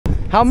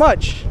How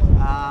much?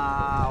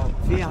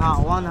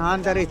 فيها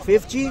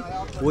 150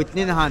 و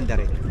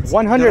 200.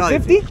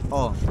 150?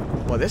 Oh.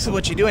 Well, this is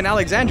what you do in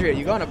Alexandria.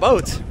 You go on a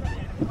boat.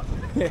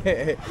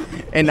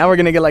 And now we're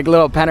gonna get like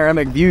little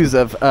panoramic views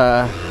of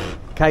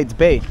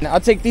Quitbay. Now, I'll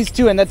take these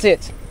two and that's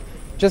it.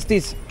 Just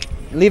these.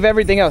 Leave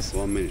everything else.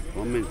 1 minute.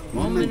 1 minute.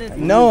 1 minute.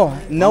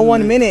 No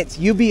 1 minute.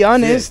 You be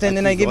honest, Yeah, and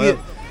then I give you.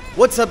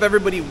 What's up,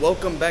 everybody?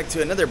 Welcome back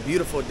to another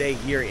beautiful day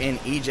here in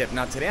Egypt.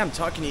 Now, today I'm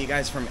talking to you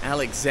guys from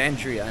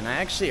Alexandria, and I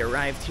actually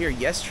arrived here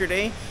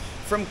yesterday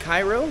from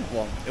Cairo.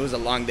 Well, it was a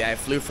long day. I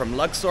flew from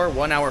Luxor,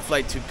 1 hour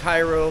flight to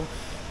Cairo,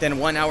 then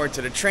 1 hour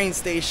to the train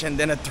station,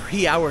 then a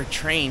 3-hour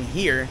train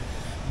here.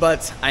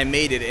 But I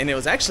made it, and it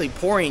was actually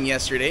pouring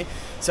yesterday,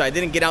 so I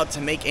didn't get out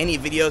to make any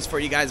videos for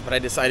you guys, but I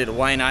decided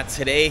why not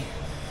today.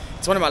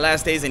 It's one of my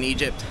last days in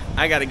Egypt.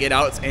 I gotta get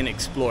out and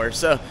explore.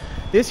 So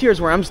this here is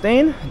where I'm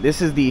staying.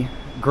 This is the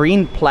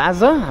Green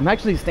Plaza. I'm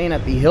actually staying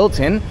at the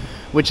Hilton,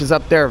 which is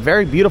up there. A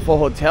very beautiful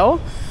hotel.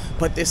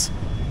 But this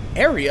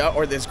area,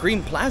 or this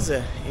Green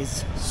Plaza,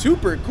 is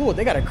super cool.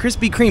 They got a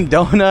Krispy Kreme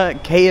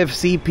donut,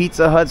 KFC,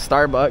 Pizza Hut,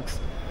 Starbucks,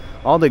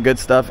 all the good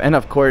stuff. And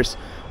of course,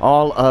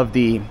 all of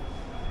the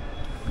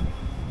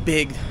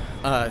big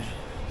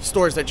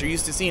stores that you're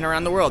used to seeing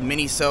around the world.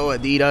 Miniso,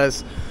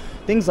 Adidas,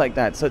 things like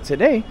that. So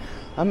today,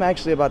 I'm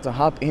actually about to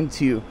hop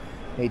into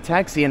a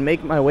taxi and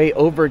make my way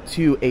over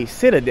to a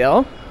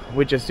Citadel,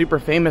 which is super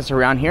famous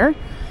around here.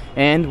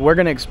 And we're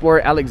going to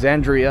explore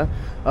Alexandria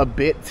a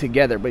bit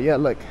together. But yeah,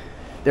 look,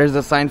 there's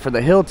a sign for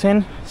the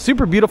Hilton.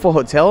 Super beautiful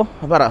hotel,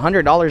 about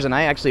 $100 a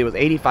night. Actually, it was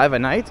 $85 a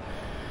night.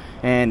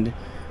 And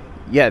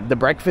yeah, the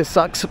breakfast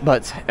sucks,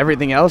 but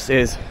everything else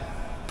is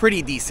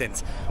pretty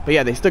decent. But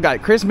yeah, they still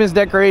got Christmas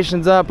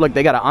decorations up. Look,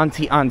 they got an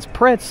Auntie Anne's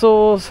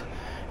pretzels,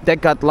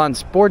 Decathlon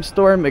sports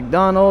store,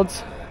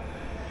 McDonald's.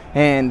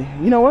 And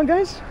you know what,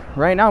 guys?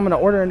 Right now I'm gonna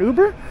order an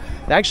Uber.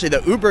 Actually,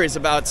 the Uber is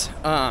about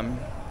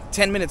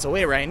 10 minutes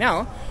away right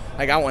now.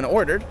 I got one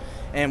ordered,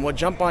 and we'll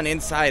jump on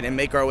inside and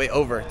make our way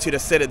over to the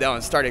Citadel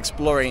and start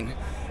exploring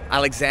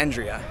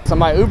Alexandria. So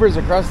my Uber's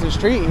across the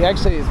street. He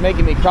actually is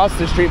making me cross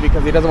the street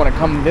because he doesn't want to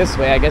come this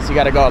way. I guess you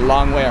got to go a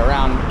long way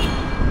around.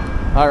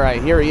 All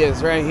right, here he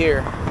is, right here.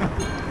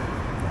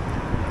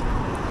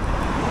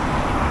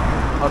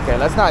 Okay,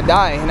 let's not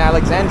die in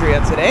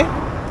Alexandria today.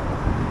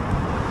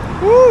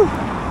 Woo!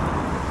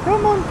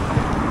 Come on.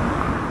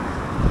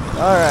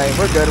 All right,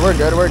 we're good, we're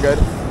good, we're good.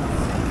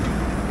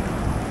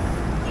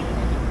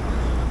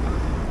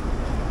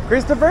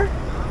 Christopher?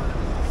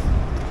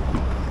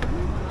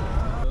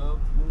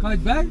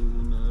 Quitbay?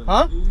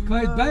 Huh?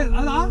 Quitbay,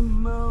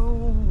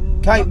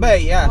 Azzra?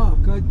 Quitbay, yeah. Oh,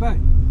 Quitbay.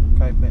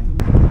 Quitbay.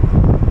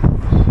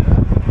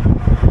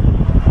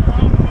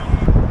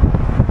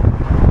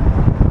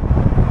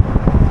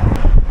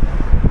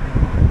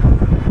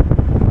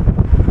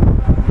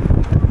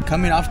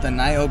 Coming off the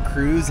Nile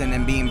cruise and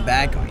then being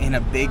back in a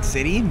big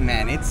city,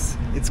 man, it's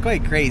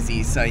quite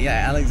crazy. So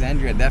yeah,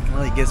 Alexandria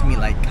definitely gives me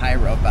like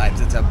Cairo vibes.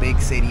 It's a big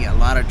city, a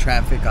lot of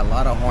traffic, a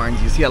lot of horns.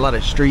 You see a lot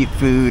of street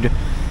food.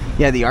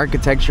 Yeah, the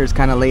architecture is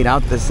kind of laid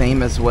out the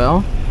same as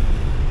well.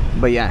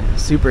 But yeah,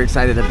 super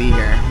excited to be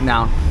here.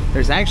 Now,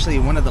 there's actually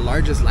one of the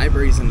largest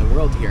libraries in the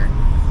world here,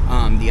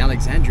 the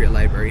Alexandria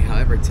Library.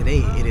 However, today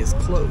it is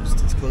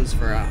closed. It's closed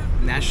for a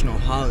national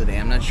holiday.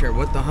 I'm not sure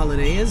what the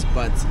holiday is,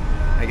 but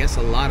I guess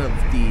a lot of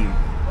the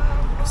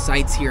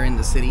sites here in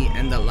the city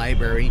and the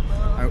library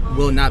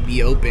will not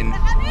be open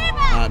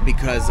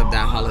because of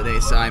that holiday.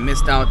 So I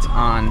missed out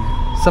on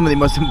some of the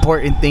most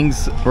important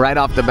things right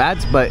off the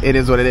bat, but it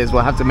is what it is.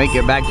 We'll have to make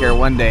it back here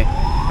one day.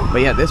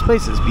 But yeah, this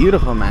place is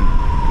beautiful, man.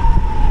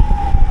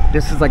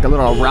 This is like a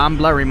little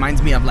Rambla,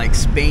 reminds me of like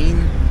Spain.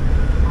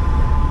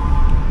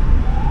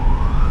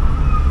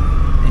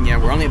 And yeah,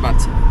 we're only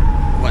about,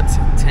 what,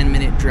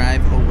 10-minute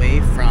drive away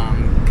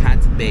from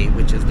Quitbay,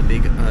 which is the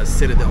big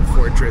Citadel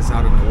fortress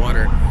out on the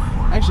water.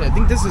 Actually, I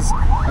think this is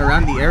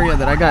around the area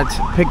that I got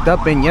picked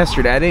up in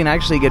yesterday. I didn't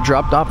actually get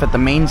dropped off at the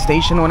main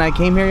station when I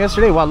came here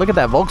yesterday. Wow, look at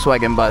that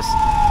Volkswagen bus.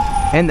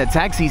 And the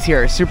taxis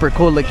here are super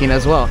cool looking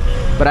as well.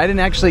 But I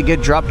didn't actually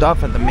get dropped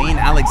off at the main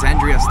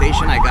Alexandria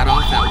station. I got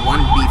off at one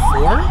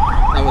before.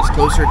 That was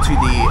closer to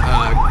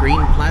the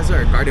Green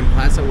Plaza or Garden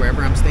Plaza,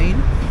 wherever I'm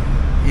staying.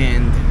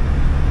 And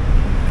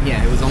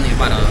yeah, it was only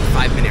about a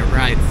 5-minute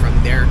ride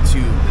from there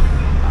to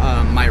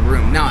my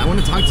room. Now, I want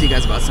to talk to you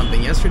guys about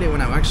something. Yesterday,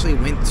 when I actually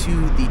went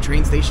to the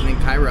train station in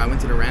Cairo, I went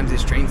to the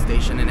Ramses train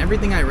station, and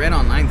everything I read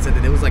online said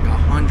that it was like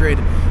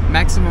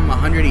maximum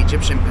 100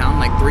 Egyptian pound,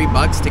 like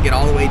 $3 to get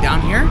all the way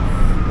down here.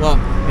 Well,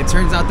 it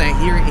turns out that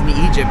here in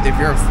Egypt, if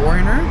you're a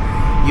foreigner,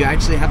 you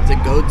actually have to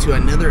go to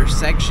another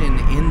section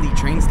in the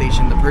train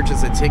station to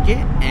purchase a ticket,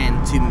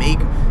 and to make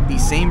the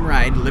same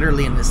ride,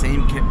 literally in the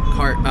same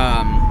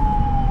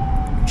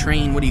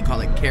train, what do you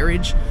call it,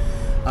 carriage,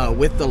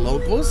 with the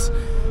locals,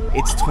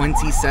 it's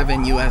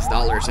 $27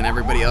 US, and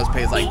everybody else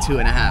pays like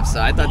 $2.50.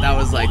 So I thought that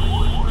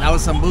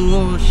was some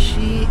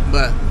bullshit,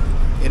 but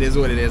it is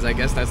what it is. I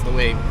guess that's the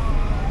way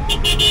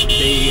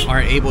they are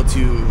able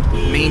to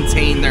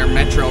maintain their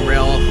metro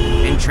rail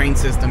and train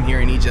system here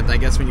in Egypt. I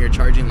guess when you're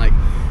charging like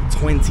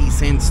 20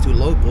 cents to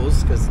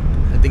locals, because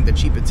I think the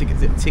cheapest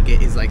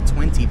ticket is like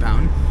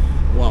 £20.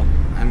 Well,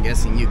 I'm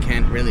guessing you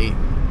can't really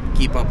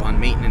keep up on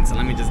maintenance. And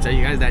let me just tell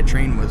you guys, that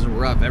train was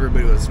rough.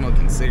 Everybody was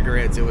smoking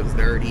cigarettes. It was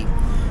dirty,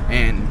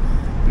 and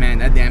man,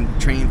 that damn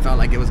train felt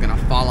like it was gonna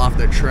fall off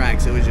the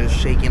tracks. It was just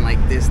shaking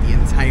like this the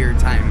entire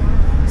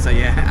time. So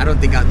yeah, I don't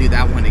think I'll do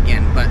that one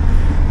again. But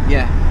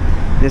yeah,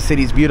 this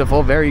city's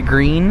beautiful, very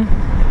green,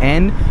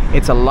 and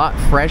it's a lot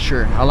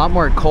fresher, a lot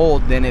more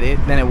cold than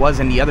it was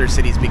in the other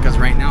cities, because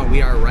right now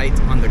we are right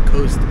on the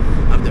coast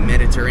of the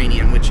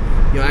Mediterranean, which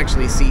you'll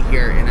actually see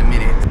here in a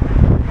minute.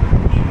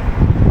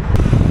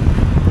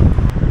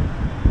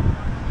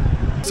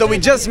 So we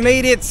just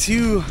made it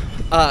to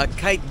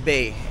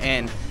Quitbay,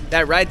 and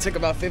that ride took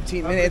about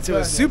 15 minutes. It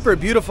was a super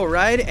beautiful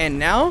ride, and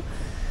now,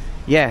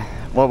 yeah,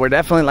 well, we're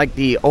definitely like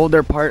the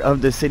older part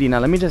of the city. Now,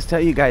 let me just tell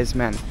you guys,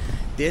 man,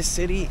 this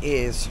city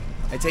is,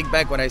 I take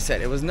back what I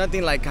said. It was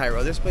nothing like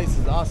Cairo. This place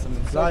is awesome.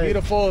 It's so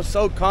beautiful,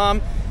 so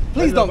calm.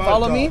 Please don't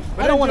follow me.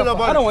 I don't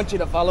want you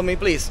to follow me,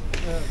 please.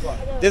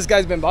 This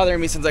guy's been bothering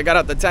me since I got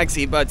out the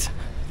taxi, but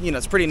you know,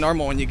 it's pretty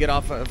normal when you get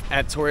off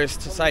at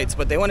tourist sites,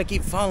 but they want to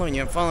keep following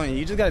you and following you.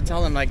 You just got to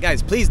tell them, like,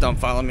 guys, please don't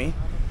follow me.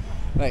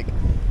 Like,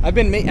 I've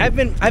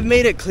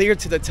made it clear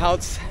to the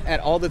touts at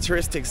all the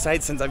touristic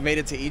sites since I've made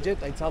it to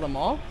Egypt. I tell them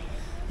all,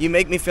 you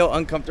make me feel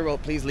uncomfortable,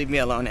 please leave me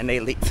alone, and they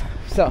leave.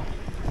 So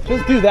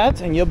just do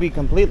that and you'll be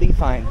completely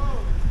fine.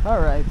 All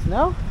right,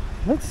 now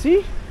let's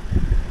see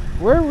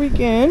where we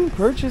can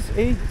purchase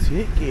a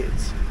ticket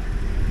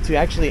to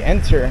actually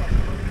enter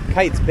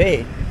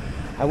Quitbay.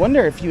 I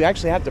wonder if you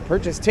actually have to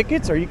purchase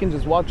tickets or you can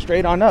just walk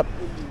straight on up.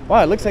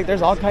 Wow, it looks like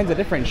there's all kinds of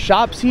different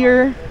shops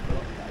here.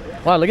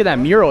 Wow, look at that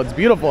mural, it's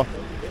beautiful.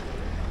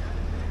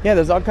 Yeah,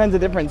 there's all kinds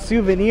of different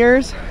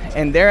souvenirs,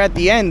 and there at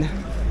the end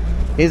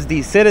is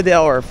the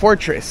citadel or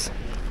fortress.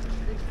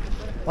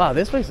 Wow,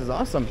 this place is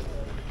awesome.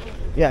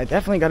 Yeah, I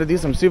definitely got to do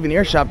some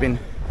souvenir shopping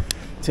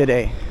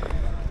today.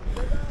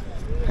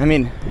 I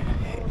mean,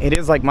 it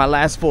is like my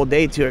last full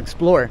day to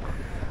explore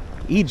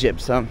Egypt,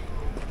 so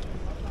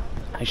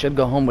I should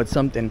go home with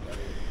something.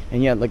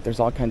 And yeah, like there's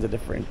all kinds of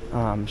different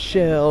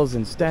shells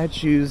and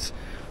statues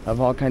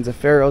of all kinds of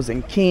pharaohs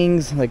and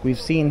kings like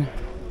we've seen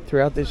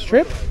throughout this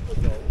trip.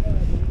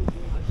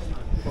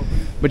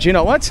 But you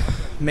know what?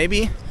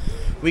 Maybe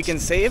we can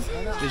save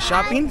the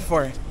shopping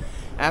for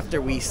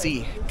after we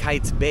see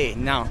Quitbay.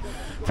 Now,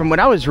 from what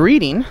I was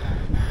reading,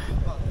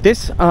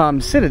 this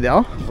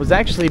citadel was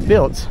actually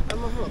built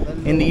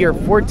in the year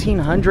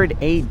 1400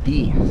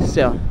 AD.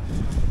 So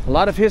a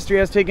lot of history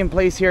has taken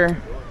place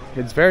here.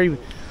 It's very,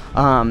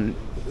 I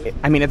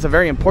mean, it's a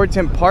very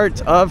important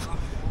part of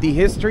the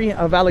history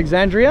of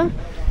Alexandria.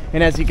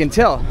 And as you can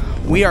tell,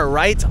 we are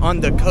right on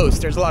the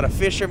coast. There's a lot of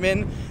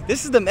fishermen.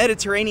 This is the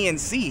Mediterranean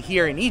Sea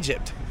here in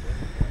Egypt.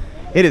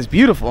 It is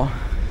beautiful.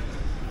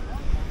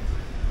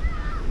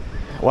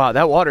 Wow,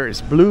 that water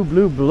is blue,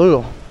 blue,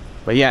 blue.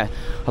 But yeah,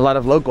 a lot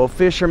of local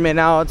fishermen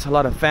out, a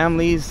lot of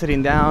families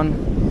sitting down,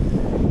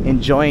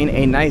 enjoying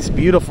a nice,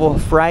 beautiful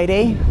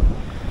Friday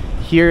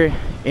here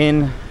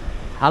in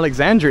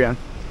Alexandria.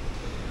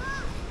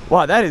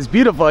 Wow, that is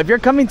beautiful. If you're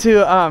coming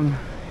to, I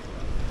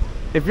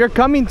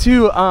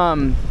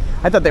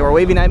thought they were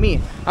waving at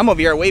me. I'm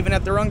over here waving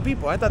at the wrong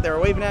people. I thought they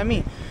were waving at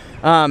me.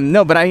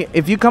 No, but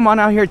if you come on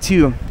out here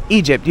to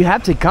Egypt, you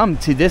have to come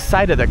to this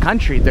side of the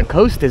country. The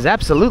coast is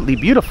absolutely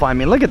beautiful. I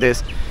mean, look at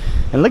this.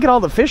 And look at all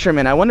the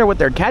fishermen. I wonder what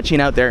they're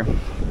catching out there.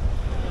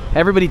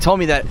 Everybody told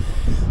me that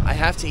I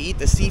have to eat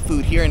the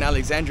seafood here in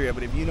Alexandria,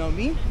 but if you know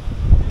me,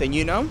 then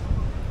you know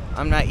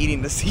I'm not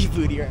eating the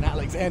seafood here in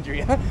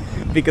Alexandria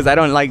because I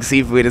don't like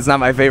seafood. It's not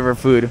my favorite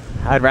food.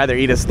 I'd rather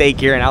eat a steak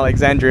here in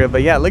Alexandria.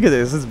 But yeah, look at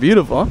this. It's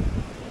beautiful.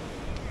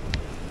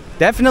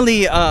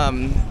 Definitely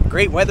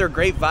great weather,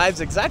 great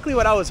vibes. Exactly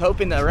what I was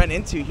hoping to run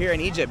into here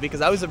in Egypt,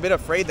 because I was a bit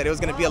afraid that it was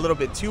going to be a little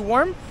bit too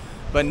warm.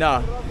 But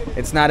no,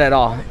 it's not at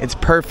all. It's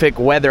perfect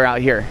weather out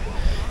here.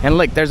 And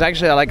look, there's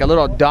actually like a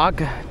little dock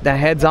that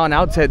heads on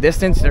out to a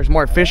distance. There's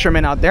more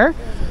fishermen out there.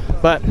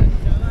 But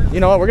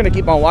you know what? We're going to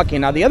keep on walking.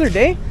 Now, the other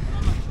day,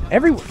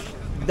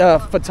 the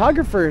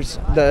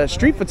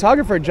street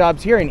photographer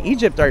jobs here in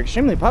Egypt are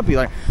extremely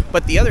popular.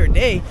 But the other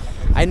day,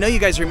 I know you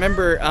guys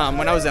remember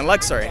when I was in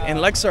Luxor. In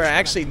Luxor, I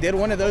actually did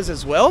one of those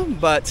as well.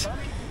 But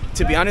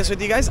to be honest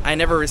with you guys, I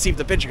never received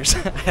the pictures.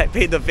 I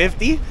paid the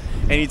 $50,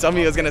 and he told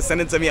me he was going to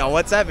send it to me on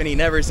WhatsApp, and he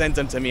never sent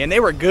them to me. And they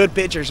were good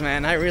pictures,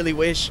 man. I really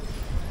wish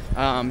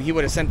he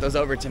would have sent those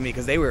over to me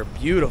because they were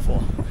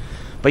beautiful.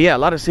 But yeah, a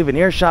lot of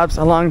souvenir shops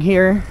along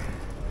here.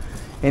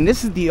 And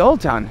this is the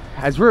old town.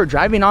 As we were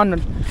driving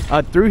on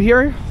through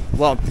here,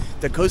 well,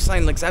 the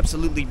coastline looks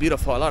absolutely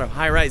beautiful. A lot of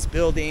high-rise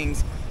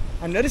buildings.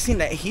 I'm noticing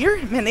that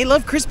here, man, they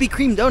love Krispy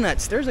Kreme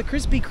donuts. There's a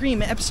Krispy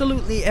Kreme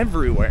absolutely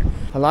everywhere.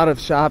 A lot of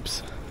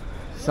shops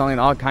selling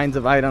all kinds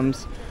of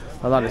items.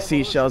 A lot of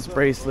seashells,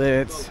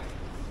 bracelets,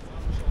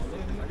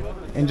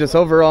 and just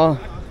overall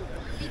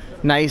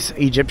nice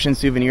Egyptian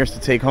souvenirs to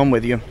take home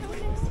with you.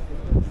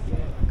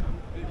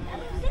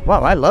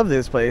 Wow, I love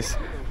this place.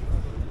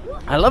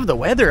 I love the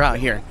weather out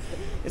here.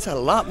 It's a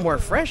lot more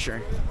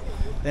fresher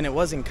than it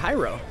was in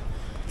Cairo.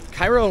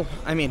 Cairo,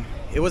 I mean,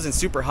 it wasn't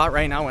super hot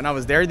right now when I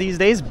was there these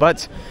days,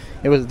 but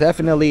it was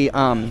definitely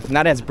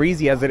not as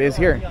breezy as it is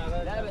here.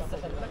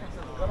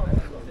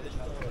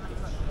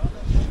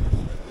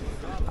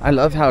 I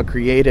love how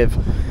creative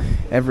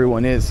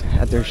everyone is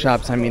at their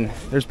shops. I mean,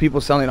 there's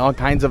people selling all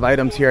kinds of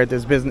items here at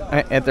this business,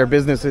 at their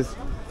businesses.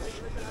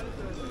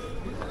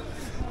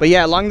 But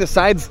yeah, along the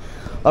sides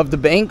of the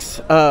banks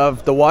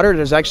of the water,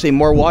 there's actually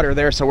more water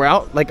there. So we're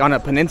out like on a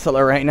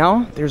peninsula right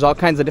now. There's all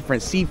kinds of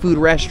different seafood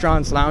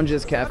restaurants,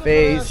 lounges,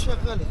 cafes.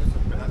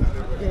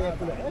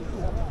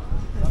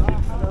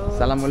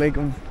 Assalamu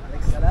alaikum.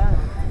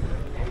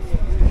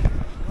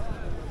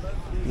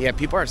 Yeah,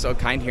 people are so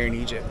kind here in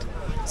Egypt.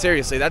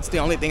 Seriously, that's the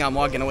only thing I'm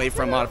walking away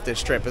from off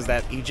this trip, is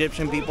that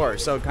Egyptian people are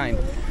so kind.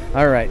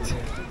 All right,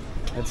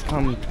 let's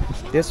come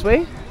this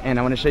way, and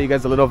I want to show you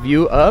guys a little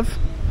view of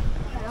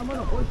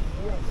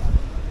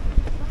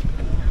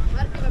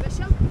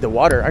the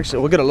water. Actually,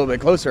 we'll get a little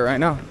bit closer right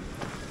now.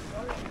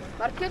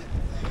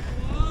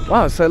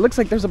 Wow, so it looks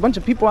like there's a bunch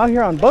of people out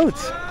here on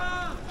boats.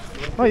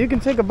 Oh, you can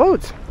take a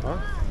boat.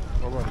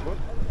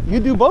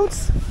 You do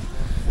boats?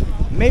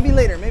 Maybe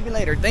later,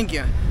 thank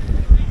you.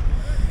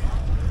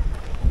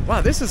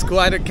 Wow, this is cool.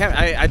 I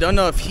don't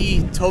know if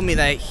he told me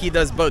that he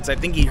does boats. I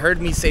think he heard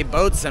me say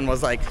boats and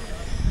was like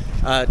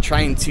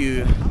trying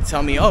to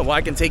tell me, oh, well,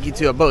 I can take you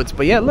to a boat.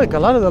 But yeah, look, a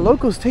lot of the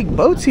locals take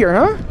boats here,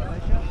 huh?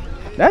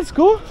 That's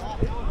cool.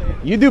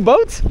 You do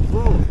boats?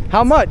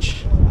 How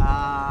much?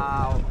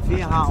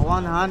 فيها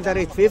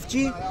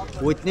 150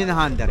 و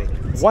 200.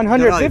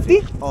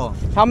 150? Oh.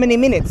 How many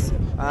minutes?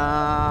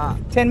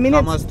 10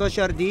 minutes?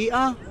 15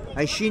 دقيقة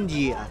 20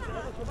 دقيقة.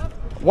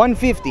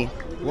 150.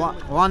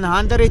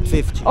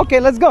 150. Okay,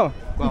 let's go.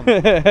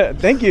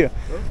 Thank you.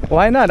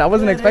 Why not? I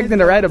wasn't expecting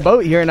to ride a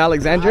boat here in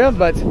Alexandria,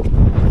 but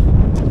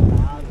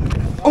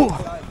oh,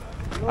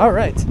 all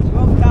right.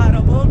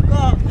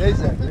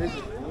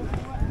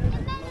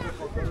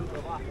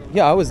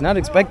 Yeah, I was not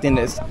expecting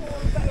this.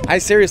 I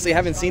seriously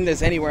haven't seen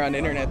this anywhere on the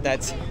internet,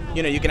 that,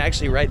 you know, you can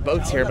actually ride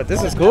boats here, but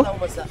this is cool.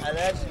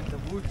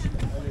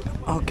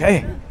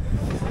 Okay.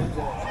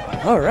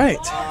 All right.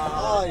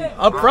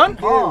 Up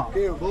front? All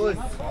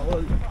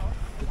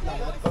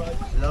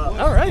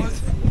right.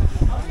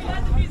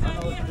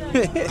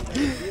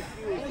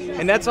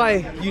 And that's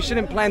why you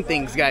shouldn't plan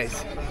things,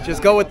 guys.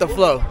 Just go with the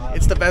flow.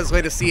 It's the best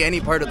way to see any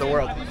part of the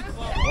world.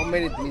 1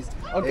 minute, please.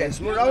 Okay.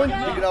 Small round,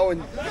 big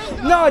round.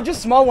 No,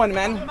 just small one,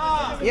 man.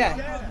 Yeah.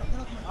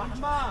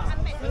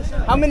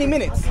 How many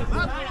minutes?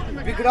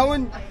 Big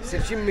round,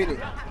 13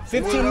 minutes.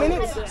 15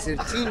 minutes?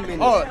 13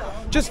 minutes. Oh,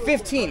 just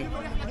 15.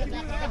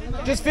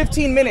 Just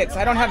 15 minutes.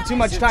 I don't have too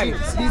much time.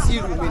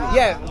 30 minutes.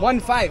 Yeah,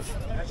 1.5.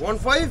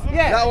 1.5?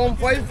 Yeah.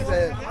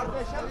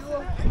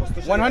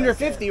 1.5.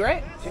 150,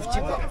 right?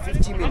 50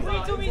 minutes.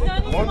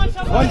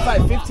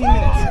 1.5, 15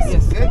 minutes.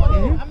 Yes. Okay.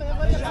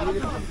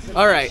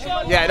 All right.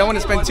 Yeah, I don't want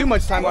to spend too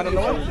much time on the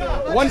one.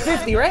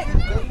 150, right?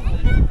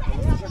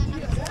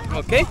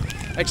 Okay.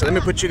 Actually, let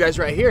me put you guys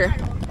right here.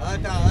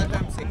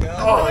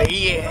 Oh,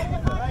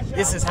 yeah.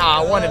 This is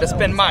how I wanted to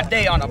spend my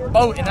day, on a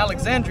boat in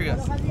Alexandria.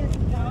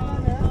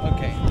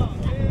 Okay.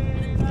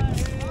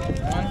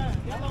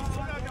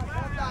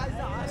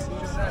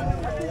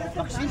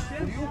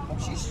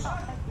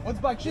 What's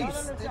bakshish?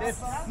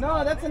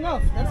 No, that's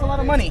enough. That's a lot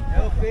of money.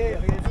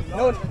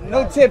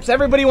 No tips.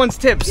 Everybody wants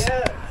tips.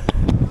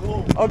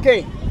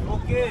 Okay.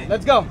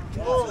 Let's go.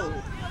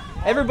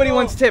 Everybody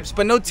wants tips,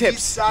 but no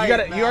tips.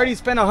 You already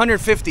spent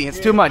 150. It's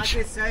too much.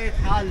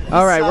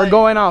 All right, we're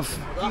going off.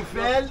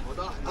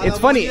 It's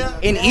funny.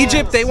 In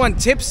Egypt, they want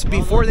tips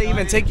before they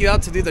even take you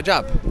out to do the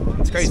job.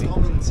 It's crazy.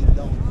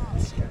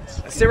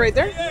 Sit right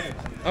there?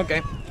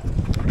 Okay.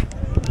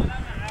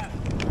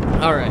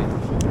 All right.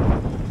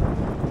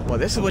 Well,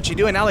 this is what you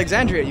do in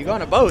Alexandria. You go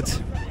on a boat.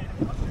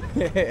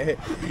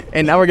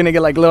 And now we're going to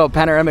get like little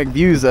panoramic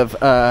views of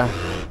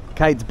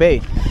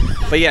Quitbay.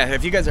 But yeah,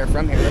 if you guys are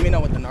from here, let me know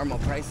what the normal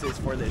price is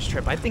for this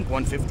trip. I think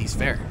 150 is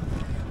fair.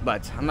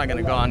 But I'm not going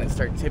to go on and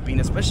start tipping,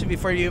 especially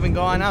before you even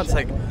go on out. It's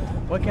like,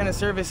 what kind of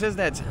service is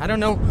that? I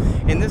don't know.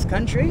 In this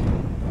country,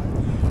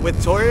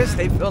 with tourists,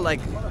 they feel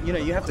like, you know,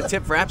 you have to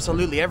tip for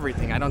absolutely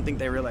everything. I don't think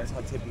they realize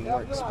how tipping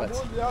works.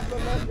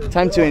 But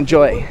time to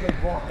enjoy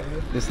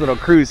this little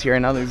cruise here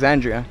in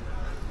Alexandria.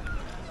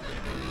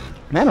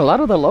 Man, a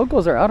lot of the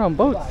locals are out on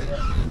boats.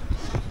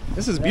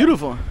 This is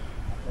beautiful.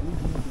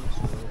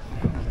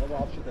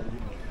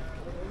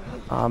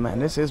 Oh man,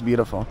 this is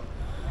beautiful.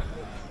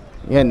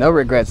 Yeah, no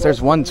regrets. There's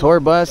one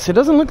tour bus. It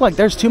doesn't look like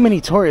there's too many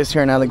tourists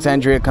here in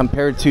Alexandria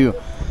compared to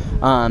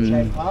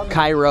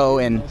Cairo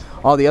and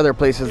all the other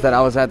places that I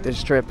was at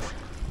this trip.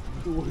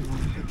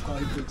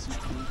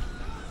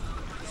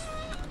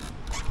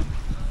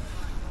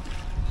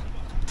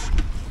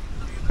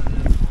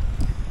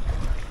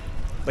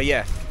 But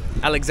yeah,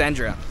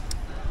 Alexandria.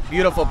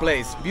 Beautiful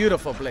place.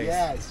 Beautiful place.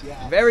 Yes,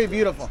 yeah. Very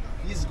beautiful.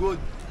 He's good.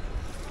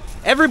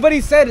 Everybody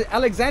said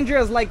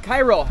Alexandria is like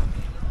Cairo.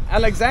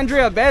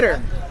 Alexandria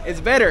better. It's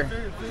better.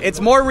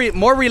 It's more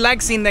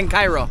relaxing than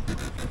Cairo.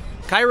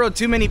 Cairo,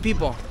 too many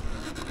people.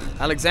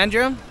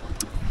 Alexandria,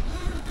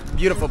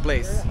 beautiful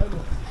place.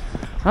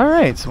 All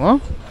right, well,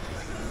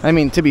 I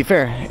mean, to be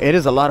fair, it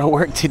is a lot of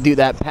work to do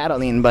that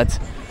paddling, but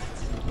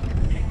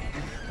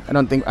I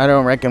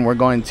don't reckon we're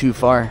going too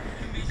far.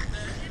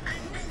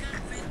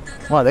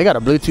 Wow, they got a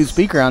Bluetooth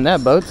speaker on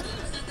that boat.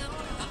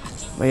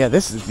 But yeah,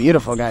 this is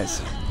beautiful,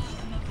 guys.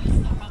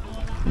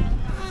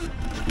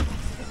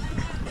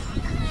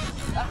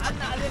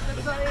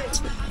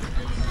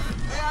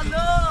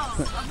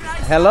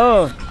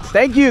 Hello.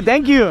 Thank you,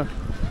 thank you.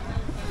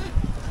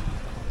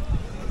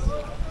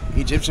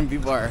 Egyptian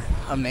people are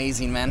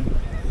amazing, man.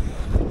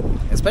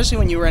 Especially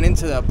when you run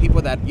into the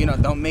people that, you know,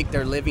 don't make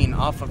their living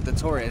off of the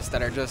tourists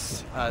that are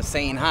just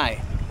saying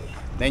hi.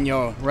 Then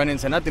you'll run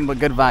into nothing but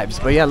good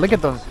vibes. But yeah, look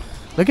at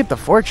the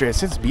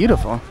fortress. It's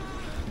beautiful.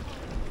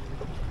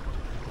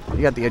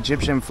 You got the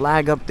Egyptian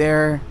flag up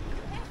there.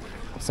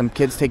 Some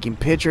kids taking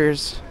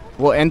pictures.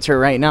 We'll enter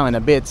right now in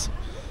a bit.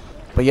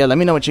 But yeah, let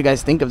me know what you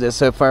guys think of this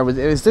so far.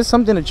 Is this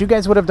something that you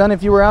guys would have done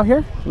if you were out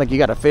here? Like, you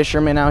got a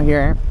fisherman out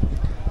here.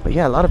 But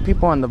yeah, a lot of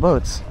people on the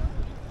boats.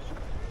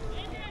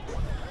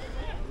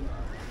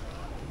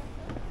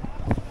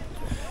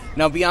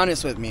 Now, be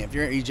honest with me. If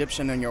you're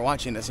Egyptian and you're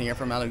watching this and you're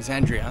from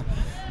Alexandria,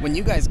 when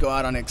you guys go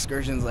out on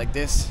excursions like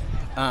this,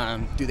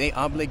 do they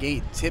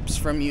obligate tips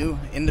from you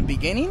in the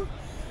beginning?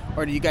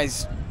 Or do you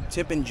guys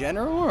tip in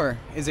general? Or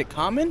is it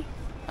common?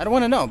 I don't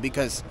want to know,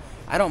 because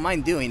I don't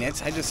mind doing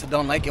it. I just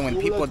don't like it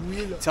when people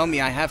tell me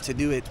I have to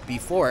do it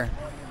before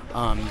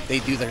they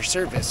do their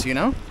service, you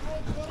know?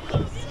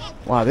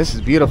 Wow, this is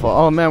beautiful.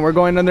 Oh man, we're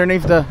going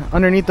underneath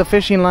the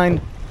fishing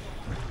line.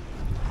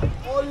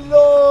 Oh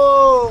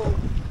no!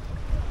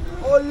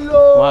 Oh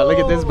no! Wow, look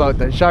at this boat,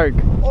 the shark.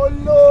 Oh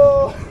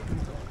no!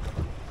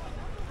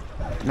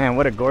 Man,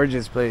 what a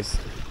gorgeous place.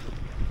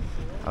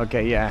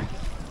 Okay, yeah.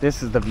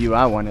 This is the view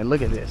I wanted.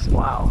 Look at this.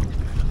 Wow.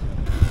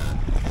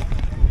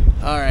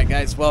 Alright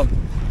guys, well,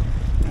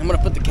 I'm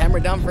gonna put the camera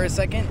down for a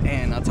second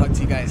and I'll talk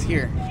to you guys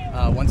here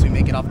once we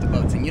make it off the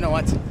boats. And you know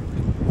what?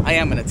 I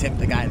am gonna tip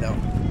the guy though.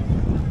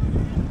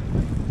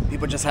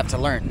 People just have to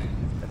learn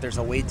that there's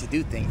a way to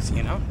do things,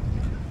 you know?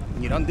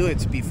 You don't do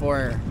it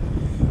before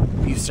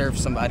you serve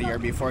somebody or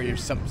before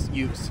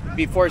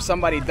before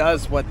somebody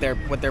does what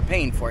they're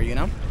paying for, you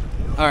know?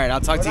 Alright,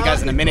 I'll talk to you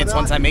guys in a minute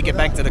once I make it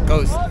back to the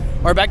coast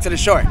or back to the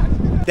shore.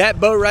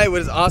 That boat ride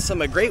was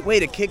awesome. A great way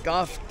to kick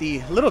off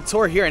the little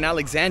tour here in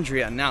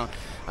Alexandria. Now,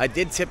 I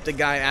did tip the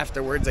guy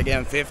afterwards. I gave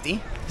him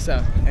 50. So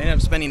I ended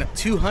up spending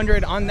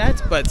 200 on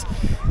that. But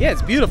yeah,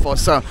 it's beautiful.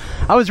 So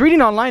I was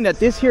reading online that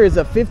this here is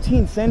a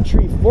 15th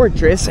century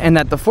fortress, and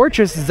that the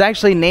fortress is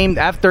actually named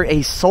after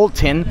a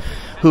sultan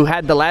who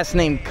had the last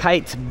name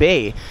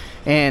Quitbay.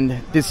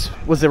 And this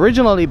was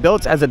originally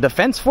built as a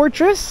defense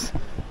fortress,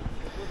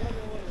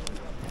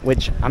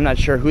 which I'm not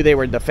sure who they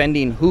were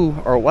defending who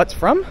or what's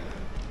from.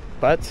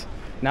 But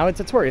now it's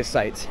a tourist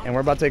site and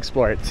we're about to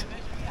explore it.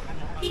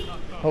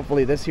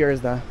 Hopefully this here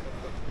is the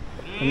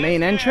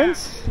main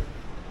entrance.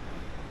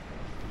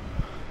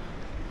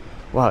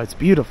 Wow, it's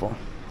beautiful.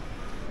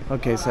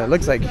 Okay, so it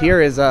looks like here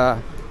is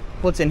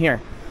what's in here?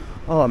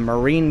 Oh, a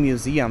marine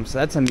museum. So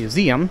that's a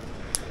museum.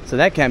 So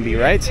that can't be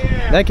right.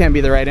 That can't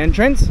be the right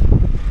entrance.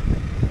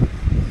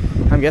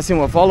 I'm guessing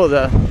we'll follow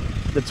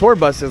the tour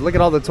buses. Look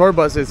at all the tour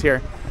buses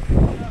here.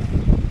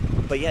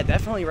 But yeah,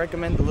 definitely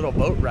recommend the little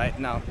boat ride.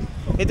 Now,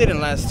 it didn't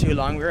last too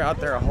long. We were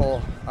out there a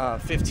whole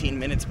 15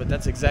 minutes, but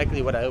that's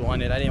exactly what I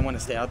wanted. I didn't want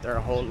to stay out there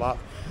a whole lot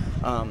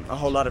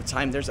of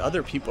time. There's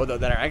other people though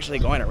that are actually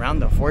going around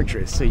the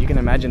fortress, so you can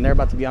imagine they're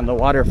about to be on the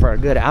water for a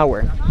good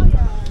hour.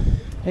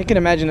 You can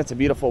imagine it's a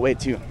beautiful way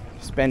to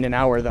spend an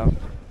hour though.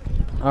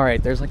 All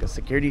right, there's like a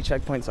security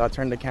checkpoint, so I'll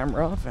turn the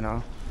camera off and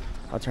I'll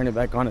turn it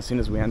back on as soon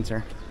as we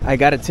enter. I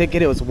got a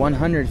ticket. It was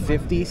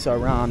 $150, so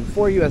around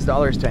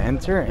 $4 to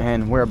enter,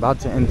 and we're about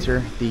to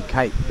enter the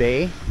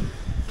Quitbay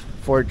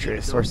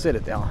Fortress or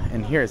Citadel.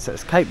 And here it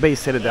says Quitbay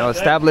Citadel,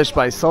 established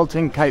by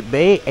Sultan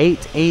Quitbay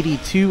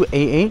 882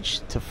 AH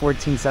to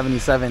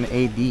 1477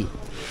 AD.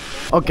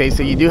 Okay,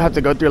 so you do have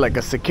to go through like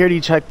a security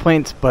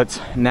checkpoint,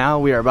 but now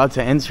we are about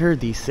to enter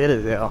the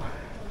Citadel.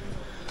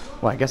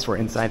 Well, I guess we're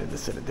inside of the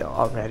Citadel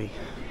already.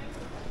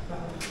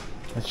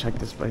 Let's check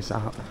this place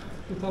out.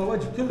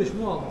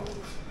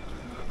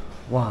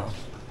 Wow,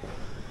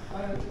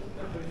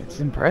 it's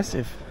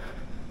impressive.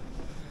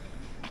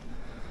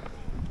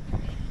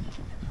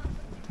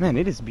 Man,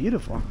 it is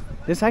beautiful.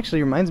 This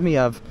actually reminds me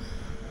of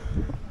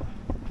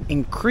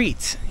in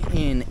Crete,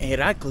 in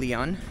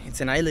Heraklion.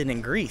 It's an island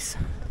in Greece.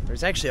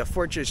 There's actually a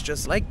fortress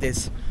just like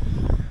this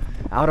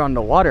out on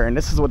the water, and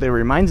this is what it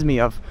reminds me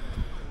of.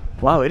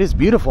 Wow, it is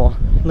beautiful.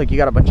 Look, you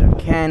got a bunch of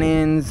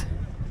cannons.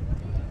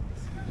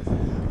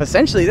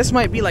 Essentially, this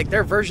might be like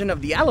their version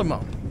of the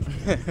Alamo.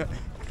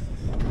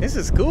 This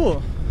is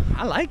cool.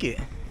 I like it.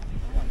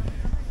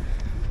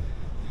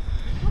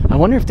 I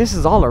wonder if this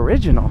is all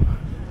original.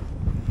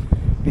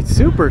 It's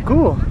super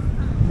cool.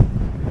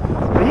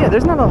 But yeah,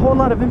 there's not a whole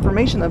lot of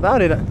information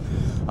about it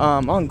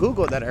on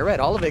Google that I read.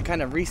 All of it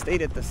kind of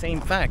restated the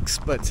same facts,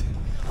 but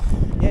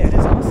yeah, it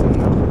is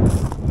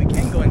awesome. We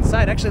can go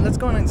inside. Actually, let's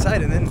go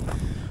inside and then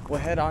we'll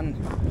head on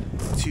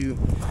to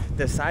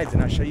the sides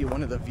and I'll show you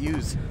one of the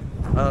views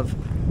of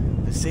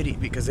the city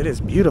because it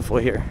is beautiful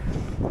here.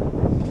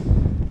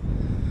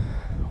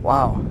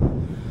 Wow.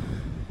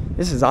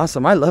 This is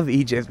awesome. I love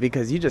Egypt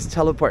because you just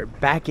teleport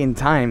back in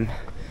time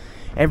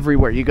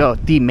everywhere you go.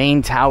 The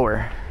main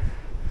tower.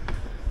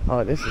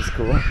 Oh, this is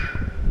cool.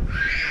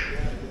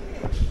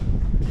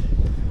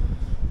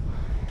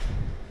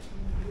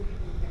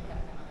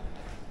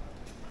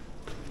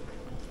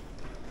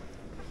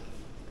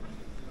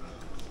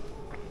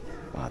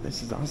 Wow,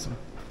 this is awesome.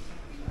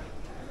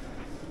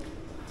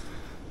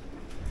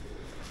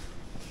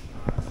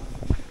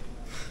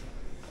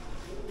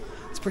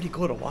 It's pretty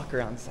cool to walk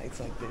around sites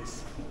like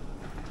this.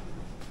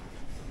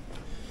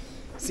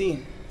 See,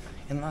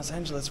 in Los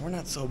Angeles, we're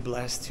not so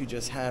blessed to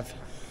just have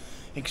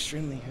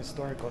extremely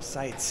historical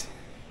sites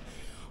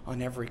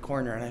on every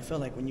corner. And I feel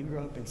like when you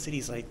grow up in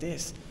cities like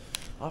this,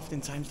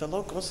 oftentimes the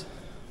locals,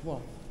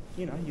 well,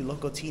 you know, you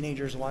local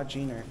teenagers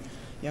watching or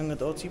young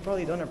adults, you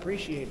probably don't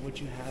appreciate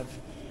what you have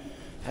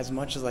as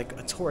much as like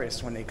a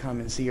tourist when they come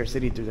and see your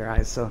city through their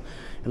eyes. So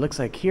it looks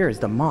like here is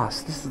the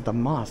mosque. This is the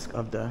mosque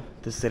of the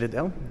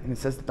Citadel. And it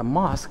says that the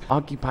mosque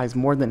occupies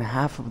more than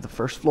half of the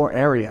first floor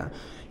area.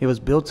 It was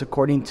built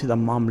according to the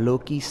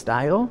Mamluki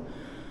style,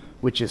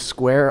 which is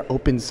square,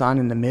 open sun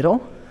in the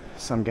middle.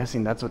 So I'm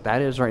guessing that's what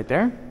that is right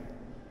there.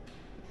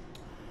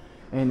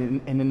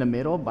 And in the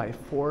middle by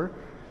 4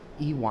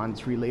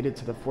 Iwans related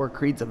to the 4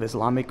 creeds of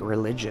Islamic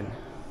religion.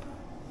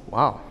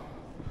 Wow.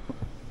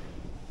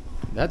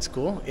 That's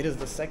cool. It is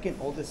the second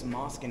oldest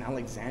mosque in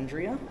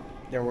Alexandria.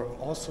 There were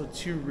also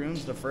 2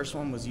 rooms. The first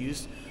one was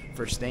used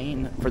for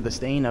the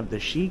staying of the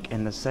sheikh,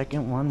 and the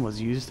second one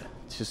was used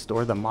to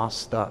store the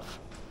mosque stuff.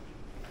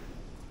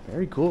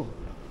 Very cool.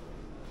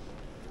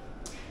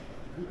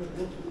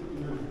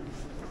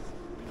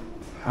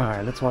 All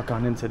right, let's walk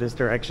on into this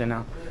direction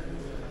now.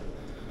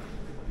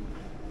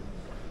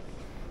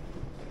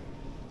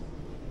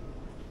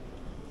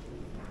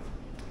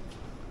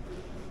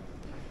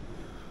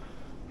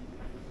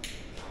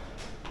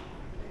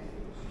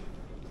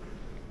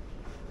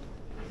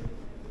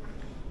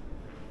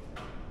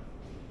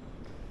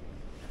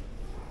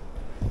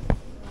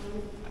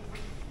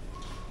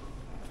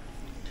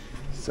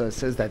 So it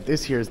says that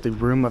this here is the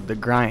room of the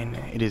grind.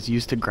 It is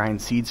used to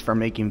grind seeds for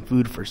making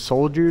food for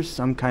soldiers.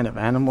 Some kind of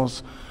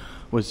animals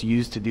was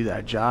used to do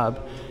that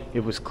job.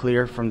 It was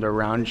clear from the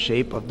round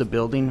shape of the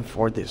building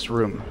for this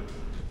room.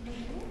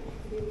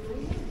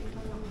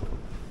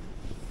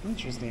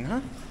 Interesting,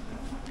 huh?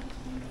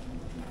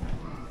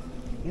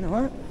 You know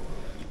what?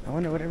 I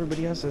wonder what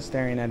everybody else is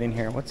staring at in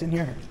here. What's in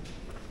here?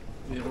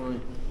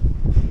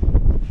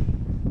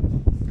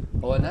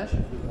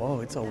 Whoa,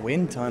 it's a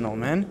wind tunnel,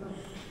 man.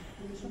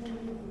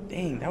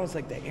 Dang, that was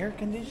like the air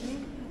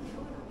conditioning?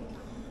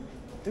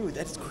 Dude,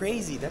 that's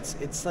crazy.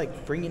 It's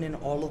like bringing in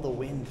all of the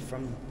wind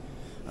from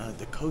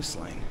the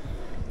coastline.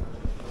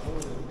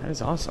 That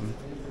is awesome.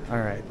 All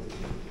right,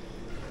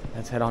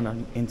 let's head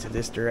on into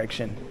this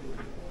direction.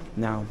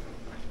 Now,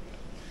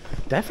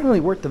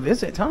 definitely worth the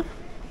visit, huh?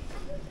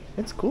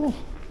 It's cool.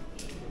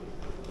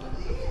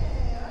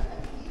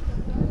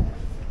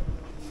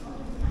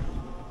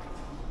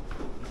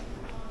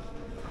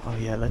 Oh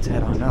yeah, let's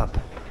head on up.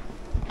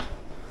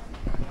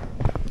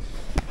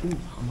 Ooh,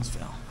 almost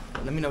fell.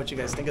 Let me know what you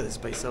guys think of this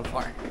place so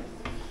far.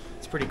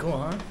 It's pretty cool,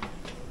 huh?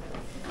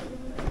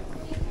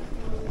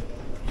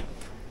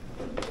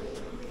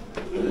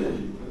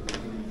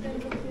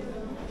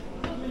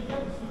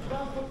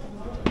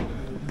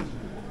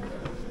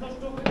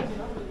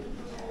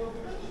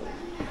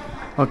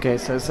 Okay,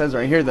 so it says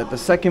right here that the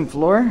second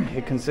floor,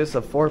 it consists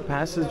of 4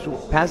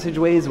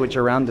 passageways which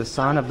are around the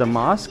sun of the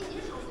mosque,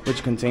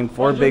 which contain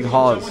 4 big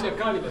halls,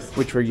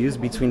 which were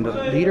used between the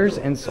leaders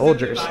and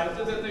soldiers.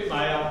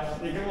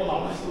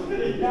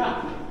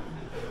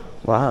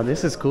 Wow,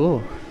 this is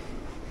cool.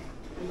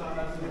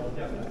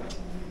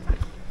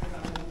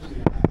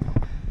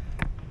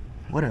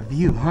 What a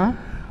view, huh?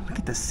 Look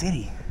at the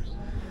city.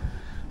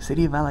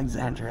 City of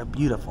Alexandria,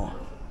 beautiful.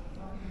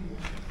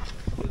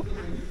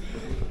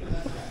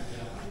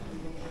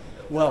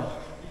 Well,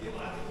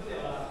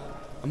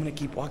 I'm gonna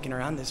keep walking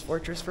around this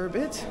fortress for a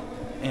bit,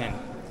 and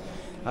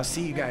I'll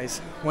see you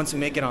guys once we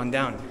make it on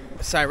down.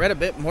 So I read a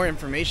bit more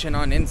information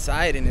on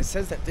inside, and it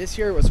says that this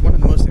here was one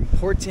of the most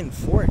important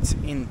forts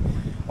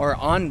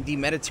on the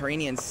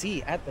Mediterranean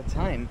Sea at the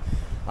time,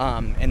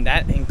 and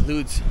that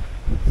includes.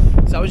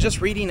 So I was just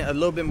reading a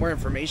little bit more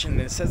information,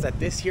 and it says that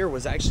this here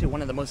was actually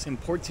one of the most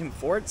important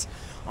forts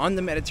on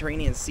the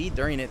Mediterranean Sea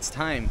during its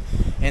time,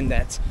 and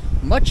that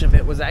much of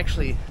it was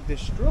actually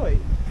destroyed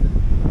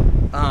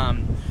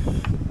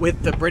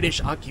with the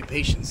British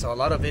occupation. So a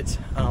lot of it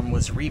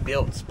was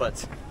rebuilt.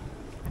 But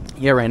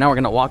yeah, right now we're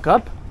gonna walk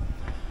up,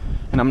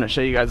 and I'm gonna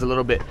show you guys a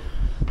little bit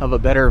of a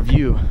better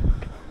view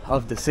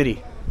of the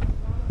city.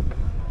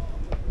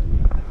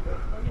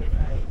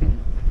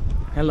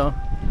 Hello.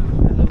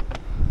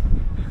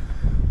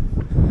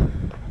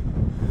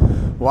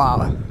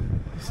 Wow,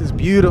 this is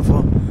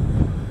beautiful.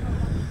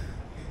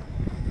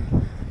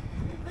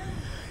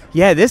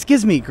 Yeah, this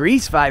gives me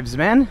Greece vibes,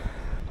 man.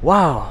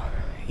 Wow,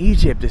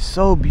 Egypt is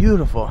so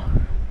beautiful.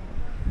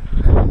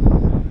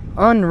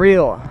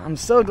 Unreal. I'm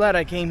so glad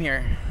I came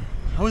here.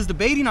 I was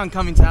debating on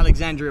coming to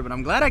Alexandria, but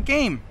I'm glad I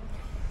came.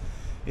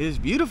 It is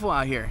beautiful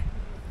out here.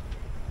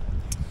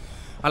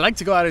 I like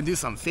to go out and do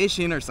some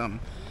fishing or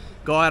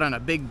go out on a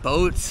big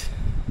boat.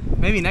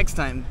 Maybe next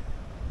time.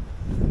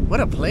 What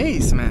a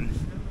place, man.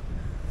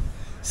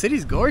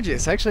 City's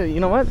gorgeous. Actually, you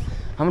know what?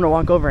 I'm gonna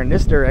walk over in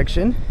this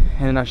direction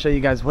and I'll show you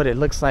guys what it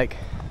looks like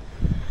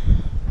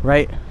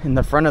right in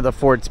the front of the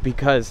forts,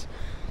 because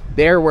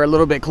there we're a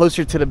little bit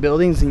closer to the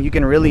buildings and you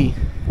can really,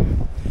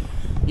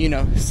 you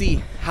know,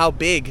 see how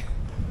big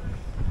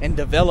and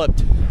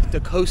developed the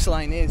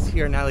coastline is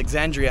here in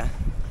Alexandria,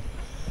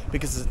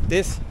 because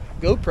this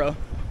GoPro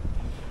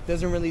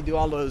doesn't really do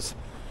all those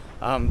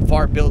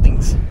far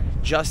buildings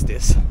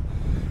justice.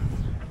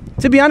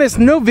 To be honest,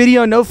 no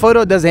video, no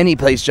photo does any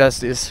place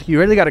justice. You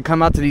really got to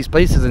come out to these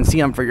places and see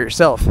them for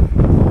yourself.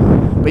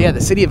 But yeah,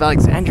 the city of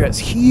Alexandria is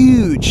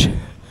huge.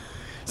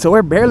 So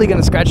we're barely going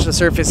to scratch the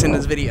surface in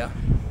this video.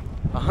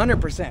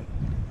 100%.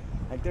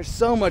 Like, there's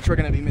so much we're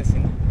going to be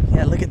missing.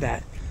 Yeah, look at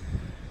that.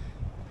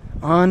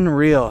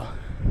 Unreal.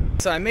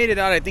 So I made it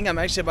out. I think I'm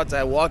actually about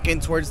to walk in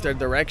towards the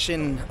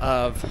direction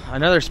of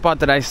another spot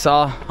that I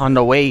saw on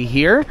the way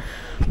here.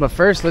 But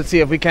first, let's see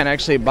if we can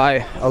actually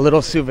buy a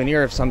little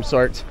souvenir of some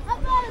sort.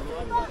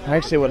 I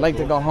actually would like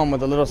to go home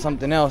with a little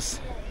something else.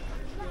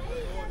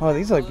 Oh,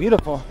 these look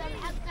beautiful.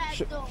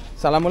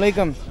 Salam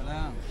alaikum.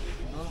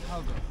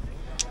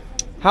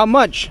 How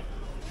much?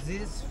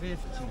 This 50.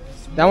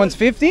 That one's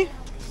 50?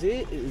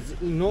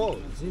 No,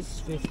 this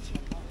 50.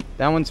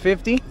 That one's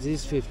 50?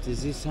 This 50.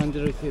 This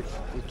 150.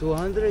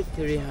 200,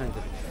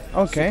 300.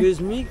 Okay. Excuse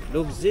me.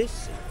 Look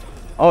this.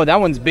 Oh, that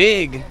one's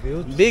big.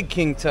 Beautiful. Big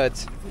King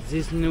Tut.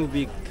 This new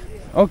big.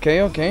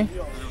 Okay, okay.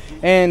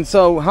 And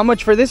so, how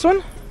much for this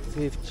one?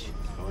 50.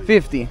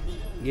 50.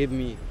 Give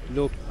me.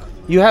 Look.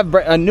 You have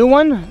a new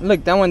one?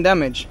 Look, that one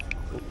damaged.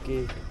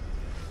 Okay.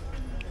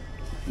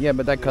 Yeah,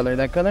 but that color.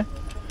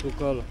 Two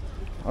color.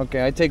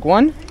 Okay, I take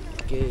one.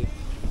 Okay.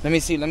 Let me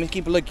see. Let me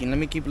keep looking.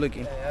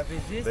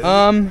 This.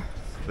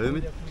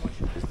 Pyramid?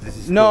 This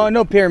is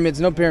No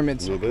pyramids. No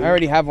pyramids. No I pyramid?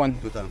 already have one.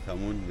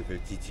 Tutankhamun,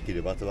 Nefertiti,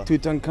 Cleopatra.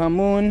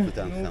 Tutankhamun.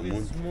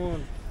 Tutankhamun. Small.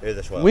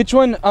 هذا شوي. Which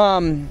one?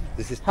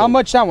 This is How stone.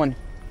 much that one?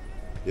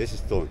 This is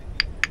stone.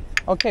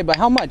 Okay, but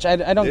how much? I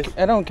This?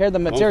 don't care the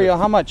material.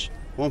 150. How much?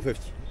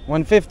 150.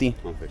 150.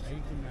 150.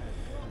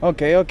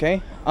 Okay,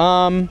 okay.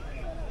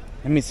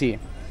 Let me see.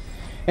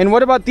 And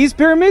what about these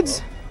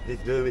pyramids? This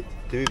pyramid,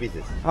 3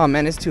 pieces. Oh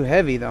man, it's too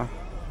heavy though.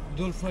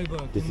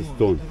 This is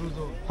stone.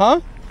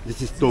 Huh?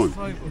 This is stone.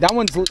 That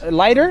one's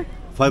lighter?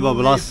 Fiber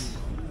plus.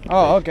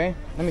 Oh, okay.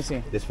 Let me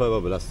see. This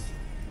fiber plus.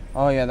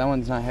 Oh yeah, that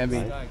one's not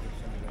heavy.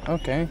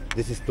 Okay.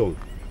 This is stone.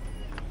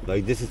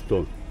 Like this is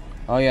stone.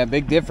 Oh yeah,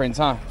 big difference,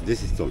 huh?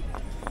 This is stone.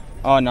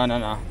 Oh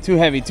no. Too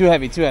heavy.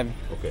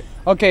 Okay.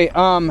 Okay,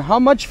 how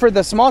much for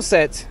the small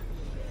set?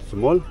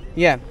 Small,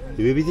 Yeah.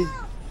 3 pieces.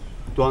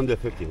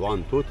 250.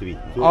 1, 2, 3.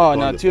 Oh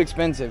no, too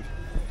expensive.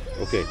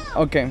 Okay.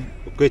 Okay.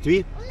 Okay,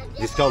 3.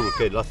 Discount.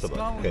 Okay, last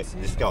about. Okay,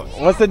 discount.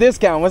 What's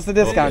the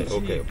discount?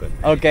 Okay. Okay.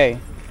 Okay.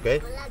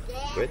 Wait.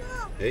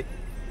 Hey.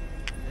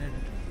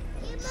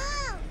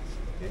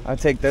 I'll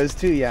take those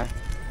two, yeah.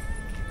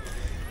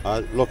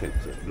 Look.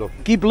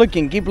 Keep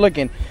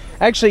looking.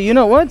 Actually, you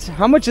know what?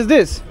 How much is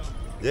this?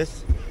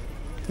 This.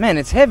 Man,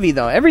 it's heavy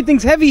though.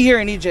 Everything's heavy here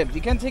in Egypt.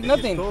 You can't take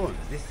nothing.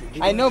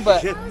 I know,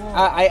 but Shit.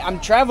 I'm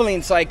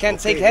traveling, so I can't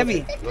take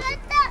heavy. Look.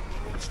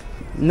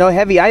 No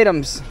heavy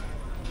items.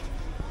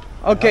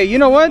 Okay, you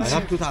know I what?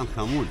 have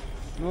Tutankhamun.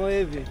 No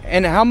heavy.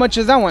 And how much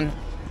is that one?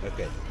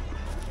 Okay.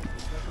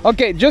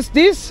 Okay, just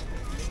this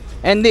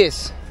and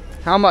this.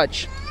 How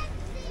much?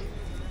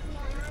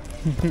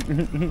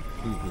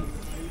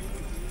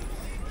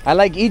 I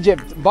like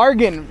Egypt.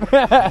 Bargain.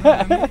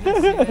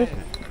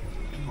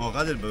 Oh,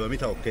 غادي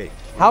البراميتا okay.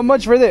 How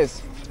much for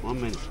this?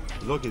 1 minute.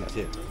 Look at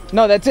it.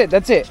 No, that's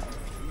it.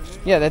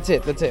 Yeah, that's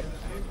it.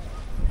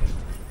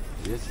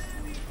 Yes.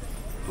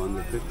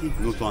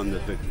 250. No,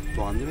 250.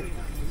 200.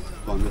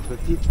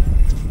 250.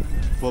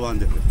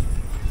 450.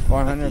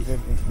 450.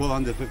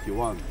 450.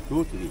 1,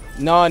 2, 3.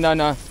 No.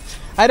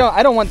 I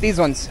don't want these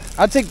ones.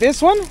 I'll take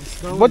this one.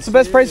 What's the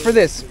best price for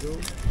this?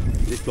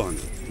 This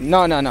 200.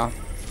 No.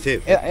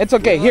 Save. It's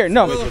okay. Here,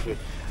 no. Wait.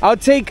 I'll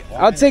take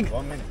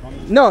 1 minute.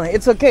 No,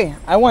 it's okay.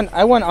 I want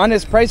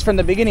honest price from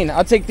the beginning.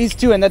 I'll take these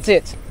two and that's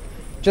it.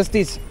 Just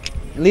these.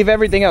 Leave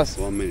everything else.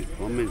 1 minute.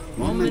 1 minute.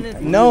 1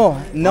 minute.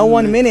 No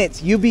 1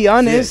 minute. You be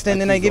honest and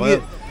then I give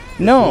you.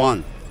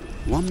 No.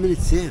 1 minute,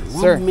 sir.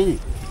 1 Sir. minute.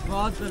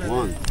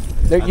 1.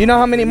 You know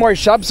how many more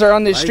shops are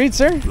on this street,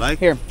 sir? Like?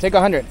 Here, take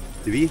 100.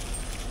 3.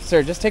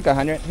 Sir, just take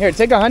 100. Here,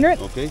 take 100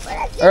 Okay.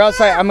 or else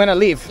I'm gonna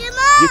leave.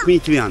 Give me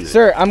 300.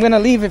 Sir, I'm gonna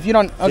leave if you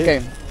don't.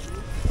 Okay.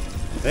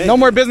 Hey. No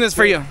more business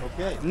for you.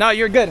 Okay. No,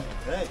 you're good.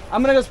 Hey.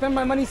 I'm gonna go spend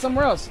my money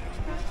somewhere else.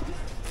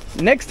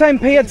 Next time,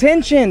 pay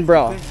attention,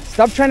 bro.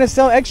 Stop trying to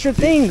sell extra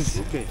things.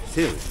 Okay.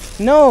 Serious.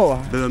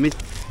 No. Pyramid.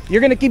 You're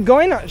gonna keep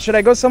going? Or should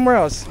I go somewhere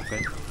else?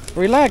 Okay.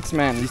 Relax,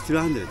 man. This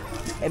 300.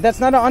 That's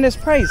not an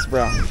honest price,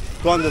 bro.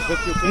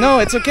 250, okay? No,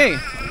 it's okay.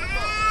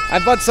 I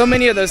bought so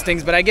many of those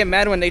things, but I get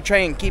mad when they try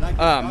and keep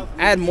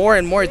add more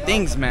and more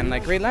things, man.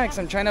 Like, relax.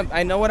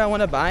 I know what I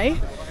want to buy,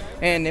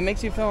 and it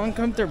makes you feel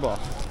uncomfortable.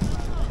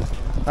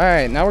 All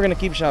right, now we're gonna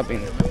keep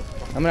shopping.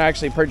 I'm gonna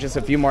actually purchase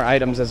a few more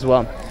items as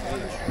well.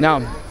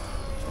 Now,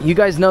 you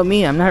guys know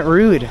me. I'm not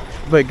rude,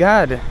 but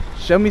God,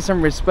 show me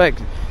some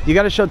respect. You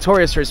gotta show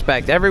tourists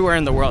respect everywhere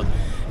in the world,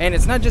 and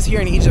it's not just here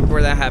in Egypt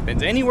where that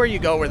happens. Anywhere you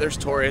go where there's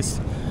tourists,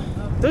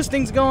 those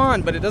things go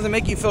on, but it doesn't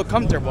make you feel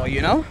comfortable,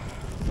 you know?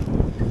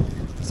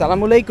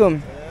 Assalamu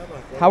alaikum.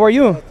 How are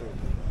you?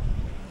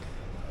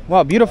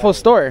 Wow, beautiful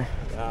store.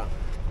 Yeah.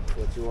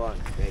 What you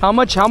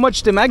want? How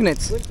much the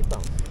magnets? 20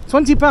 pounds.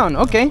 20 pound,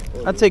 okay.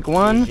 I'll take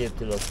one.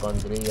 Egypt,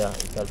 Alexandria,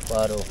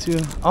 Faro. Two.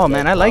 Oh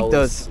man, I like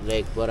those.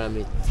 Lake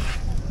Pyramid,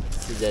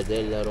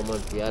 Citadel,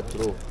 Roman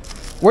Teatro.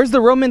 Where's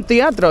the Roman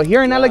Teatro?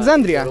 Here in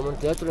Alexandria? Roman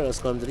Teatro,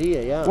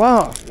 Alexandria, yeah.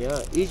 Wow.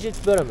 Yeah,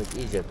 Egypt Pyramid,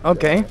 Egypt.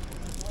 Okay.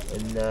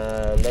 And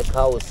Lake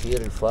House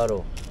here in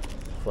Faro.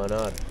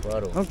 Faro.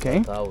 Okay.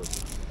 Lake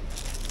House.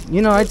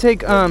 You know, I take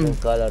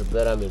Color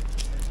pyramid.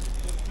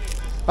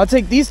 I'll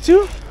take these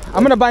two.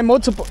 I'm gonna buy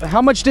multiple.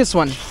 How much this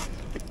one?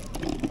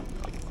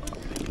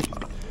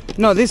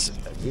 No, this.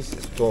 This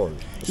is stone.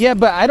 Yeah,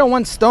 but I don't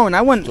want stone.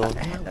 I want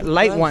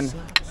light one.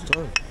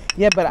 Stone.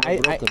 Yeah, but I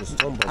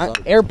Stone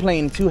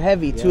airplane too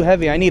heavy, too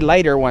heavy. I need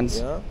lighter ones.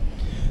 Yeah.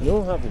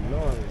 No have it, no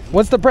have it.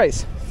 What's the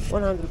price?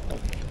 100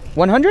 pounds.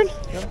 100?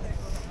 Yeah.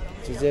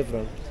 It's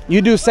different.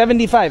 You do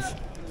 75.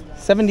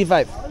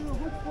 75.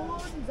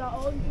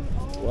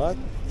 What?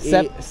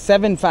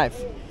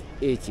 75.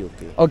 80,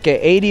 okay.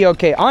 Okay, 80.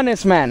 Okay,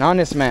 honest man,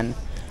 honest man.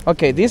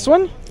 Okay, this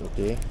one.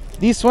 Okay.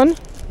 This one. Yeah.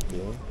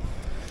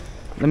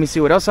 Let me see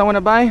what else I want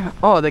to buy.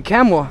 Oh, the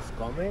camel.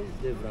 Camel,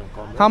 different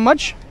camel. How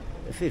much?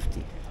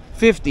 50.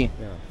 50. Yeah.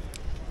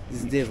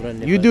 It's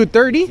different. You do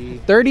 30?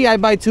 30, I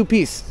buy 2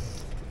 piece.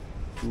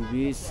 2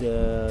 piece,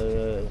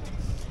 4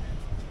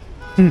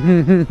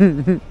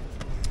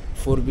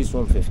 piece,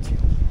 150.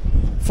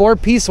 4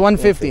 piece,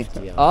 150.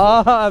 150, yeah.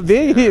 Ah,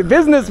 big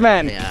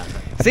businessman. Yeah.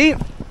 See?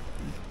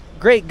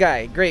 Great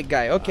guy, great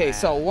guy. Okay,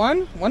 so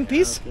one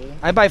piece? Okay.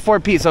 I buy 4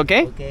 piece,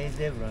 okay? Okay, it's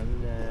different.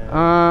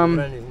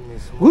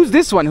 Who's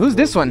this one? Who's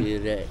this one?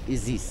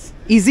 Isis.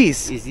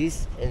 Isis.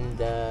 Isis and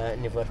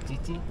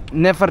Nefertiti.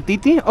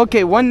 Nefertiti?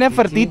 Okay, one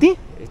Nefertiti.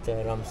 It's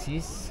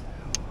Ramses.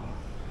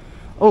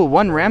 Oh,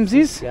 one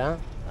Ramses. Yeah.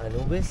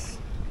 Anubis.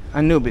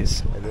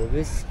 Anubis.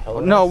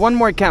 Horus. No, one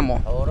more camel.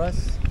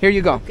 Horus. Here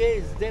you go. Okay,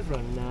 it's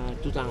different.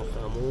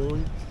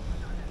 Tutankhamun.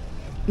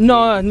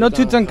 No, no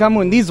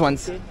Tutankhamun, these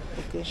ones. Okay.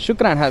 Okay.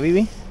 Shukran,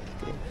 Habibi.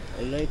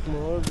 I like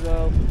more.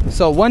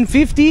 So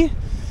 150,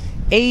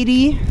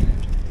 80,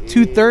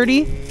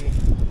 230,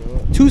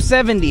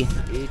 270, 80.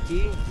 This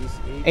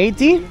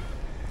 80,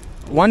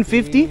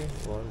 150,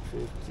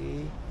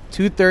 150.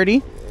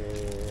 230,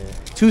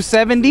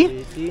 270,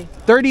 80.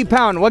 30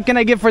 pound. What can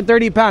I give for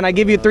 30 pound? I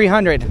give you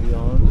 300.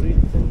 300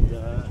 and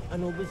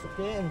Anubis,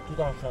 okay, and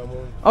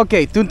Tutankhamun.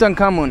 Okay,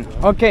 Tutankhamun.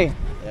 Okay,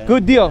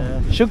 good deal.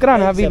 Shukran,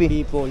 Thanks, Habibi.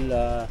 People,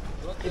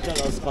 it's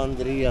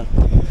Alexandria.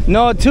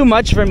 No, too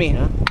much for me.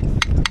 Yeah?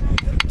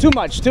 Too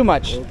much.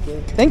 Okay.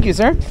 Thank you,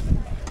 sir.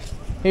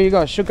 Here you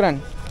go. Shukran.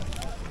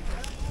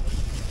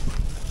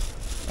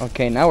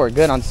 Okay, now we're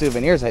good on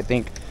souvenirs, I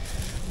think.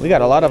 We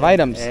got a lot of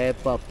items.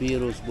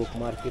 Papyrus,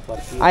 bookmark,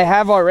 papyrus. I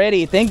have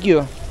already. Thank you.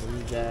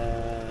 And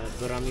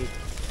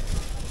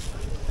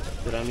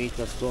pyramid,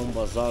 stone,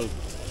 basalt.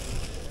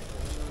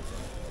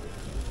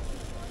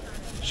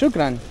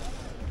 Shukran.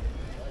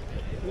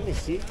 Let me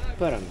see.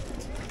 Pyramid.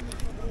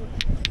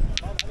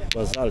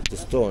 Basalt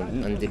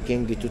stone and the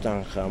King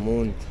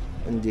Tutankhamun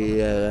and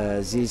the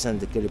this and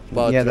the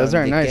Cleopatra. Yeah, those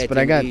are and the nice, cat but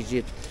I in got-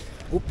 Egypt.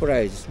 Good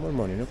price, small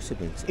money, no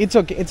expensive. It's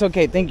okay. It's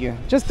okay. Thank you.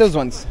 Just those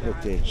ones.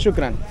 Okay.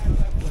 Shukran.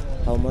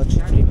 How much?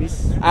 3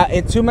 pieces?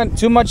 It's too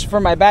much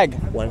for my bag.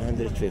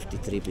 150,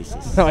 3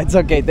 pieces. No, it's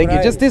okay. Thank you.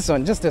 Price. Just this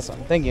one. Just this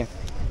one. Thank you.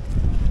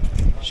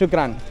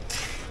 Shukran.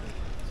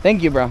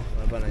 Thank you, bro.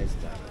 Have a nice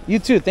day. You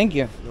too. Thank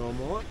you. No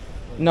more?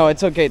 No,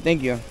 it's okay.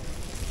 Thank you.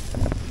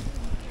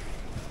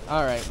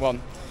 All right. Well,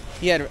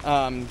 he had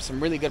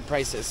some really good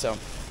prices, so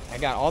I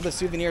got all the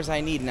souvenirs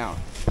I need now.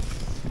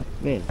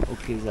 Man,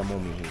 okay, the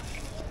mommy here.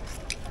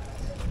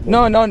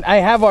 No, I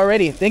have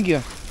already. Thank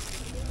you.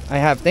 I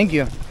have. Thank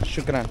you.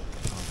 Shukran.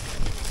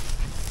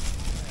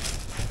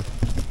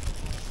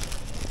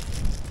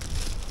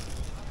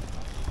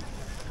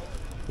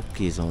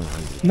 Okay, it's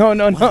 100.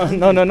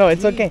 No.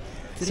 It's okay.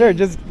 Sir,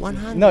 just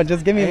 100. no,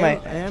 just give me I my.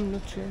 am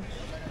not change.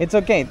 It's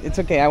okay. It's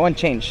okay. I want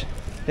change.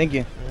 Thank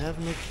you. I have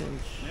no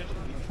change.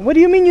 What do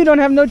you mean you don't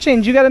have no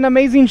change? You got an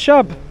amazing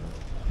shop.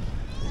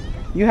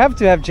 You have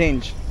to have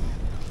change.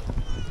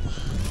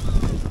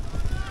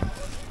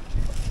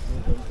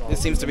 This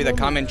seems to be the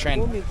common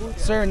trend.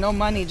 Sir, no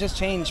money, just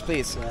change,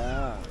 please.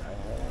 Yeah.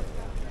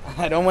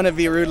 I don't want to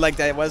be rude like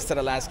that was to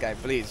the last guy.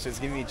 Please,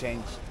 just give me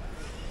change.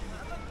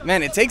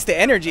 Man, it takes the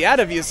energy out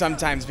of you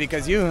sometimes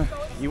because you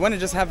want to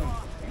just have,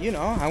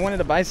 I wanted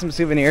to buy some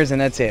souvenirs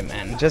and that's it,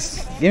 man.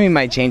 Just give me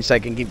my change so I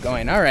can keep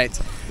going. All right.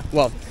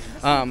 Well,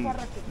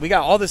 We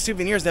got all the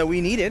souvenirs that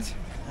we needed.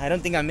 I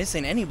don't think I'm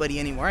missing anybody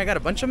anymore. I got a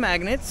bunch of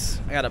magnets.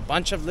 I got a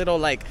bunch of little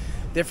like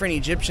different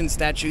Egyptian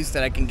statues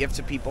that I can give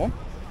to people.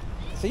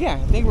 So yeah,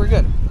 I think we're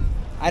good.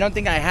 I don't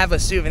think I have a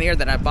souvenir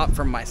that I bought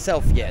for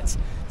myself yet,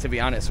 to be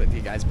honest with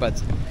you guys,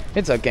 but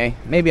it's okay.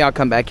 Maybe I'll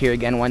come back here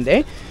again one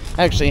day.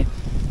 Actually,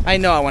 I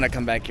know I want to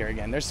come back here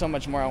again. There's so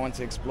much more I want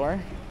to explore.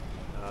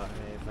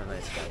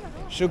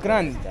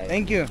 Shukran.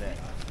 Thank you.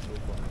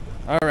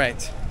 All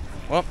right.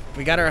 Well,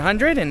 we got our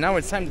 100 and now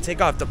it's time to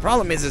take off. The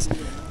problem is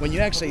when you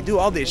actually do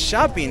all this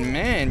shopping,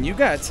 man, you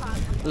got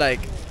like,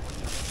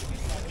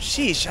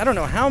 sheesh, I don't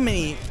know how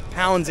many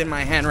pounds in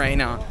my hand right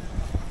now.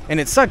 And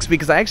it sucks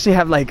because I actually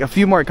have like a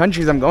few more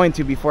countries I'm going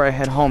to before I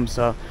head home.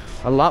 So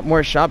a lot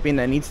more shopping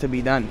that needs to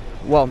be done.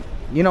 Well,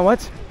 you know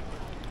what?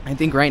 I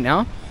think right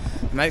now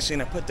I'm actually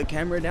gonna put the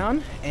camera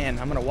down and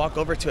I'm gonna walk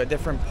over to a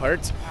different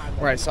part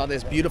where I saw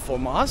this beautiful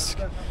mosque,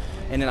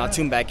 and then I'll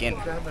tune back in.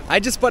 I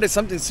just spotted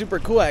something super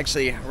cool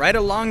actually. Right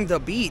along the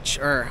beach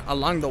or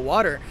along the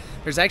water,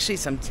 there's actually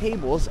some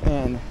tables,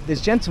 and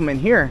this gentleman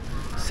here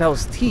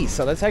sells tea.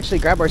 So let's actually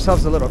grab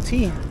ourselves a little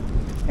tea,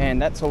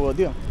 and that's what we'll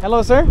do.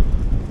 Hello, sir.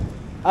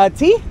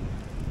 Tea?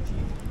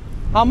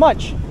 How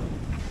much?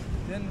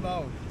 10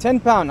 pound. 10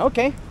 pound,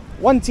 okay.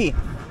 One tea.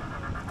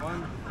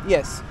 One.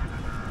 Yes.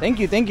 Thank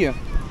you, thank you.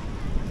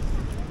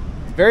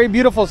 Very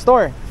beautiful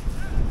store.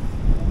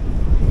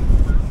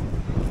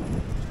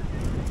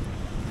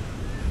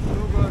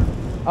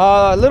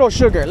 Little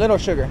sugar, little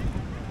sugar.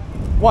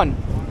 One.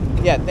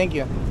 Yeah, thank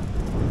you.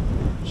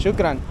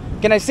 Shukran.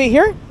 Can I see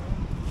here?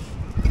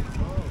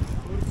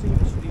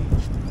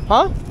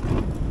 Huh?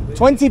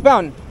 20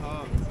 pound.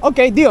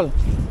 Okay, deal.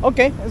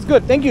 Okay, that's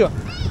good. Thank you.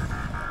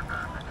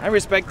 I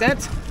respect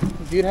that.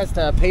 Dude has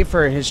to pay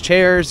for his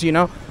chairs, you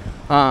know.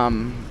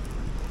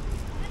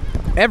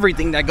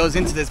 Everything that goes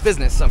into this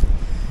business. So,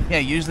 yeah,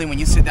 usually when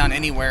you sit down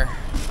anywhere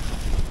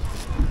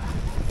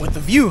with the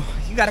view,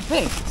 you gotta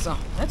pay. So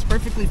that's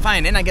perfectly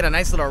fine. And I get a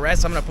nice little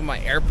rest. I'm gonna put my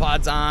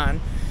AirPods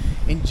on,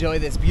 enjoy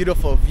this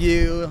beautiful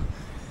view.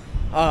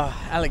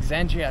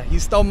 Alexandria, you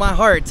stole my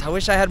heart. I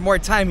wish I had more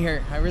time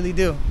here. I really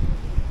do.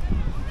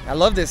 I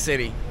love this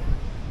city.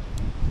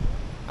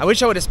 I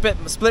wish I would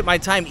have split my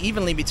time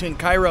evenly between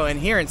Cairo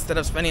and here instead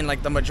of spending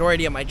like the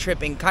majority of my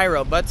trip in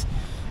Cairo. But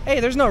hey,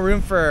 there's no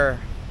room for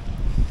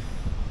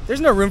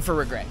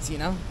regrets, you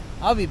know?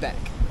 I'll be back.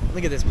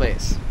 Look at this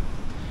place.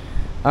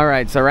 All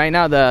right, so right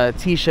now the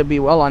tea should be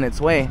well on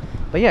its way.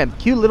 But yeah,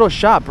 cute little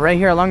shop right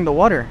here along the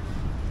water.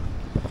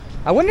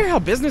 I wonder how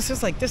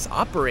businesses like this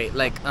operate.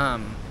 Like,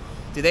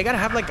 do they gotta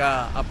have like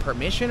a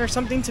permission or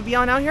something to be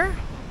on out here?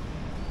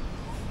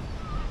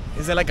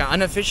 Is it like an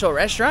unofficial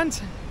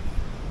restaurant?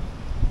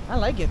 I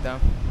like it though.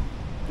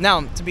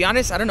 Now, to be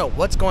honest, I don't know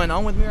what's going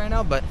on with me right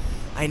now, but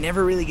I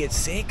never really get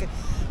sick.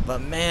 But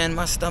man,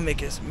 my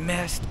stomach is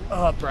messed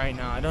up right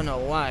now. I don't know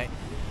why.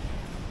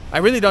 I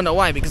really don't know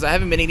why, because I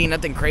haven't been eating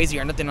nothing crazy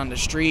or nothing on the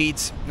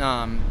streets.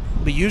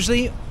 But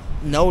usually,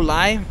 no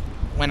lie,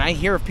 when I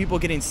hear of people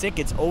getting sick,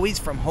 it's always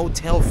from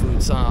hotel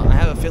food. So I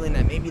have a feeling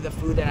that maybe the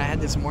food that I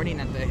had this morning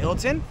at the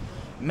Hilton,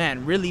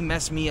 man, really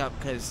messed me up.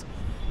 Because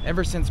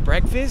ever since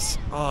breakfast,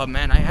 oh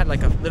man, I had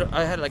like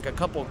a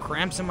couple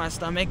cramps in my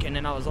stomach, and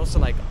then I was also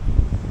like,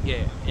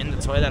 yeah, in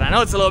the toilet. I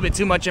know it's a little bit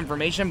too much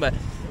information, but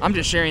I'm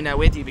just sharing that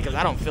with you because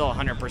I don't feel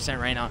 100%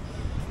 right now.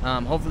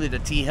 Hopefully the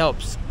tea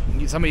helps.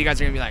 Some of you guys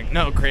are gonna be like,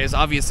 no, Chris,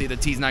 obviously the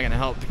tea's not gonna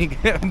help.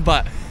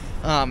 But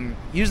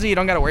usually you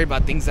don't gotta worry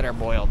about things that are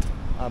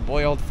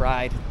boiled,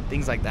 fried,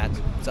 things like that.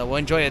 So we'll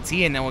enjoy a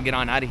tea and then we'll get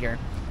on out of here.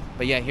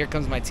 But yeah, here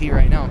comes my tea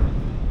right now.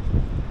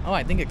 Oh,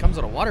 I think it comes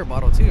with a water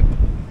bottle too.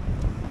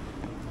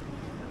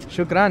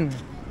 Shukran.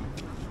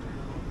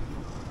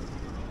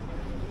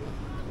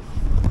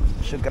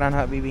 Shukran,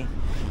 Habibi.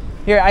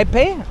 Here, I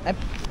pay.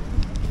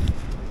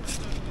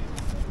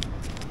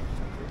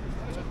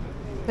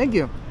 Thank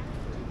you.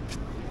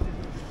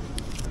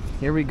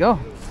 Here we go.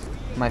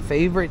 My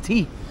favorite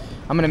tea.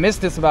 I'm gonna miss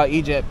this about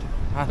Egypt.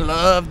 I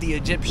love the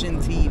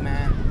Egyptian tea,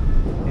 man.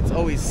 It's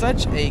always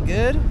such a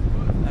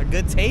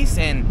good taste,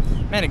 and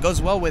man, it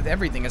goes well with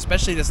everything,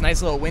 especially this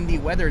nice little windy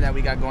weather that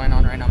we got going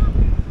on right now.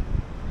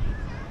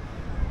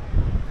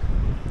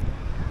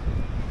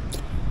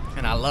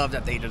 And I love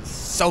that they just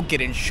soak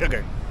it in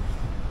sugar.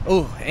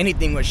 Oh,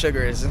 anything with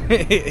sugar is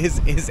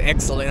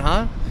excellent,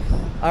 huh?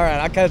 All right,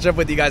 I'll catch up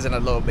with you guys in a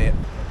little bit.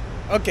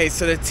 Okay,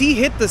 so the tea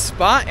hit the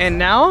spot, and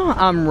now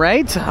I'm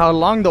right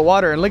along the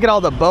water. And look at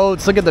all the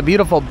boats. Look at the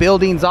beautiful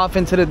buildings off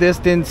into the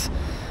distance.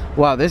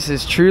 Wow, this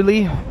is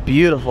truly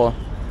beautiful.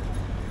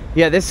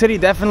 Yeah, this city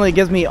definitely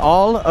gives me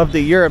all of the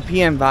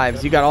European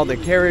vibes. You got all the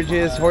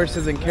carriages,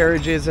 horses and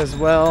carriages as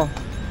well.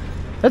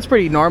 That's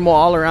pretty normal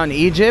all around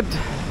Egypt.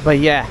 But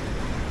yeah,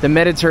 the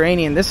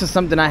Mediterranean, this is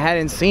something I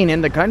hadn't seen in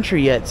the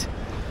country yet.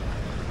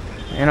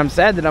 And I'm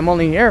sad that I'm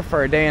only here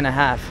for a day and a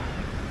half,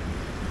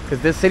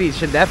 because this city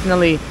should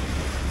definitely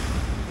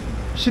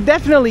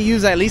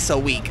use at least a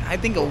week. I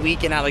think a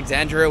week in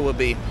Alexandria will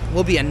be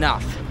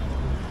enough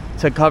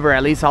to cover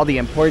at least all the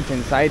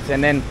important sites.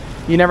 And then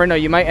you never know,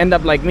 you might end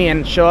up like me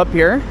and show up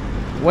here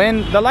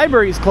when the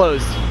library's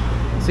closed.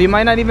 So you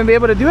might not even be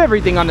able to do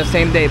everything on the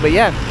same day. But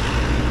yeah,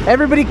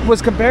 everybody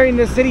was comparing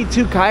this city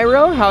to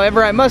Cairo.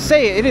 However, I must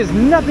say, it is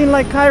nothing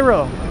like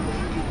Cairo.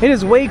 It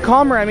is way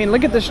calmer. I mean,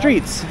 look at the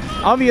streets.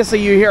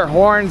 Obviously, you hear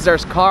horns,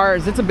 there's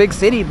cars. It's a big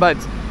city, but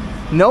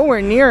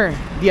nowhere near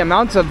the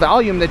amounts of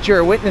volume that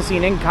you're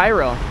witnessing in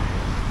Cairo.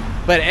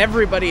 But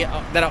everybody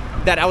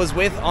that I was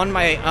with on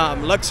my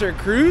Luxor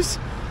cruise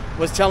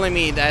was telling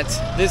me that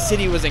this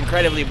city was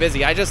incredibly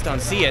busy. I just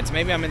don't see it.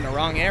 Maybe I'm in the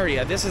wrong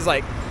area. This is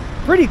like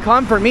pretty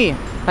calm for me.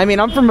 I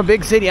mean, I'm from a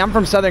big city. I'm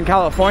from Southern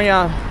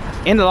California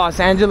in the Los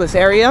Angeles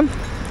area,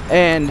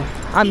 and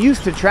I'm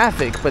used to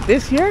traffic. But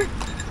this here,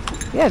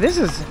 yeah, this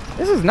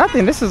is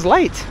nothing. This is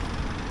light.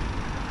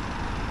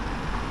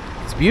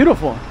 It's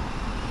beautiful.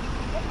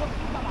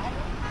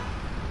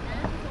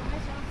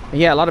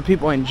 Yeah, a lot of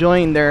people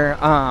enjoying their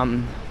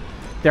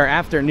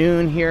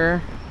afternoon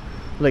here,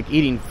 like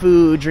eating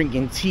food,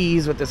 drinking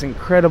teas with this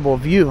incredible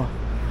view.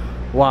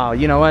 Wow,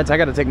 you know what? I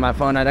gotta take my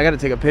phone out. I gotta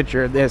take a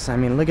picture of this. I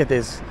mean, look at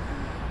this.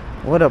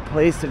 What a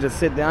place to just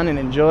sit down and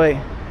enjoy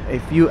a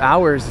few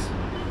hours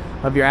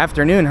of your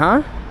afternoon,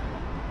 huh?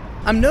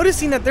 I'm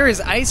noticing that there is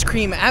ice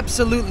cream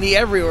absolutely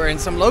everywhere, and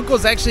some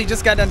locals actually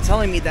just got done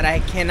telling me that I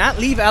cannot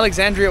leave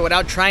Alexandria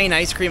without trying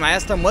ice cream. I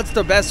asked them what's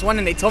the best one,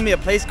 and they told me a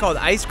place called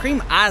Ice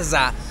Cream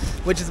Azzra,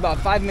 which is about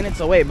 5 minutes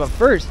away. But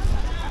first,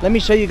 let me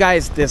show you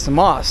guys this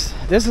mosque.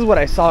 This is what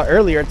I saw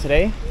earlier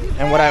today,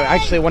 and what I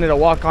actually wanted to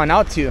walk on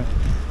out to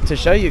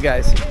show you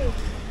guys.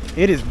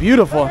 It is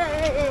beautiful.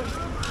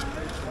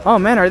 Oh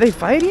man, are they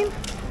fighting?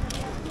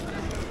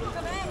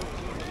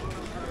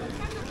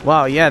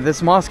 Wow, yeah,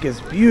 this mosque is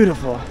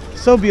beautiful.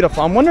 So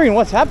beautiful. I'm wondering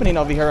what's happening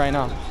over here right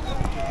now.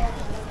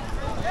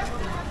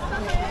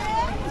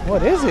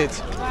 What is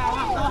it?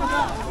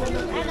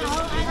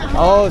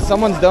 Oh,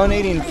 someone's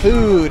donating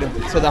food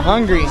to the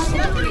hungry.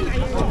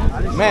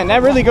 Man,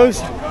 that really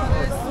goes...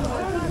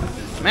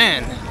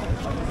 Man,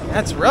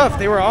 that's rough.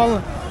 They were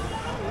all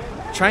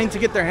trying to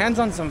get their hands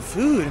on some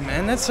food,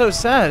 man. That's so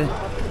sad.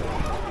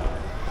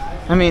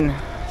 I mean,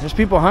 there's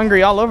people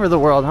hungry all over the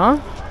world, huh?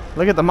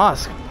 Look at the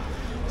mosque.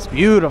 It's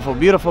beautiful,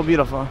 beautiful,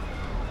 beautiful.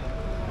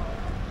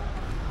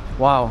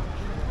 Wow,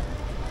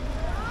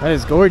 that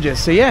is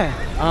gorgeous. So yeah,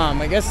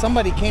 I guess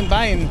somebody came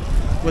by and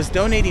was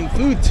donating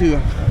food to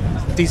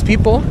these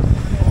people,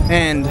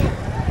 and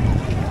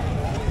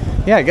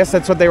yeah, I guess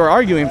that's what they were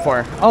arguing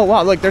for. Oh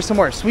wow, look, there's some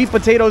more sweet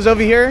potatoes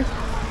over here.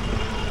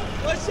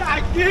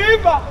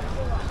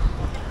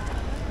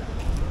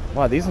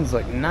 Wow, these ones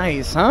look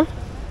nice, huh?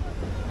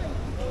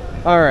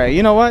 All right,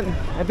 you know what?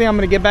 I think I'm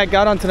gonna get back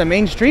out onto the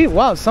main street.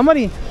 Wow,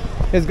 somebody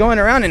is going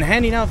around and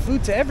handing out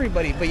food to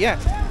everybody. But yeah,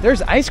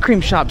 there's ice cream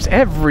shops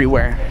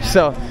everywhere,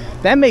 so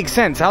that makes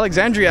sense.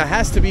 Alexandria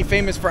has to be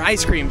famous for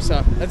ice cream,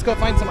 so let's go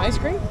find some ice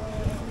cream.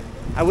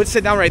 I would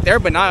sit down right there,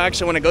 but now I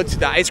actually want to go to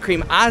the Ice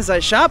Cream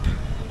Azzra shop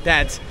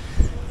that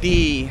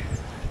the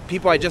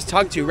people I just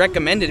talked to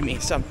recommended me,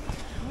 so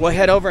we'll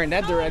head over in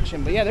that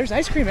direction. But yeah, there's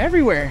ice cream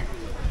everywhere.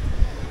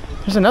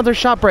 There's another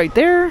shop right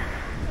there,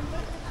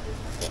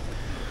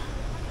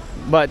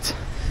 but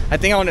I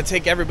think I want to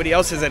take everybody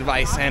else's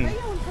advice and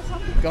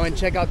go and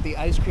check out the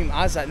Ice Cream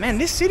Azzra. Man,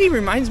 this city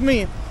reminds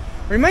me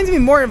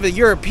more of a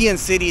European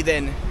city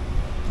than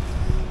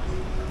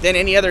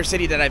any other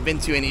city that I've been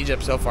to in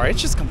Egypt so far.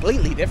 It's just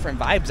completely different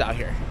vibes out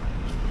here.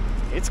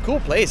 It's a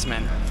cool place,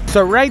 man.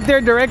 So right there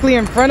directly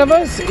in front of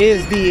us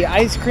is the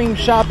ice cream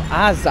shop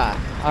Azzra.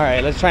 All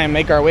right, let's try and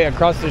make our way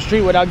across the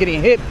street without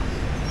getting hit.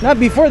 Not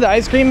before the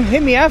ice cream,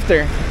 hit me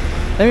after.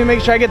 Let me make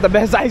sure I get the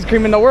best ice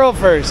cream in the world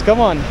first. Come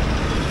on.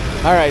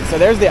 All right, so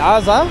there's the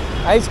Azzra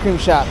ice cream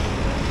shop.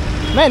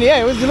 Man,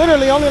 yeah, it was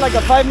literally only like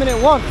a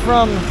 5-minute walk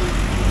from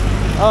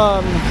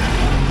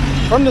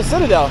the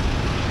Citadel.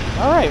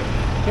 All right,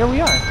 here we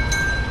are.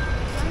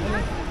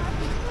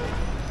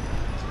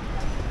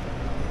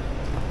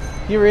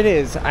 Here it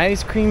is,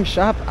 ice cream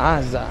shop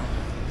Azzra.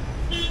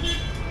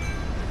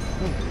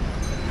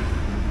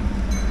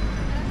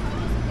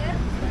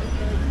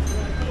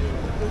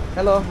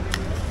 Hello.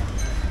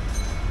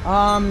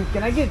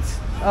 Can I get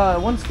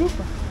one scoop?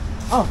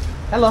 Oh,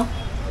 hello.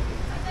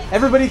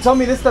 Everybody told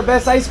me this is the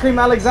best ice cream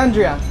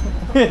Alexandria.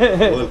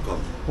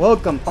 Welcome.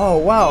 Welcome. Oh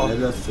wow,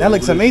 that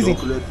looks amazing.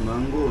 Chocolate,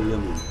 mango,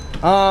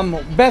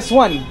 lemon. Best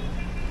one.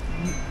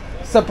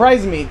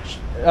 Surprise me.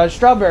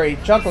 Strawberry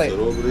chocolate.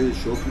 Strawberry,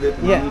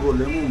 chocolate, mango,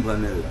 lemon,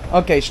 vanilla.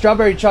 Okay,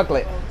 strawberry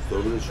chocolate.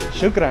 Strawberry, chocolate.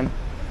 Shukran.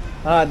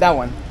 That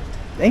one.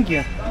 Thank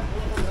you.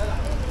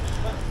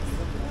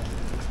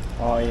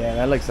 Oh yeah,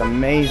 that looks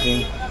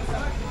amazing.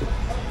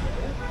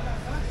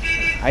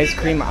 Ice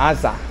cream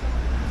Azzra.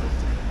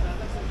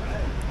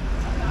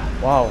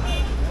 Wow.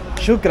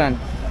 Shukran.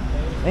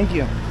 Thank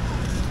you.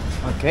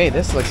 Okay,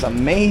 this looks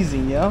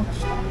amazing, yo.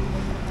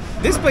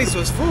 This place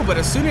was full, but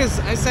as soon as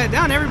I sat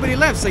down, everybody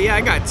left. So yeah,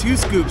 I got 2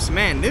 scoops.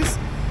 Man, this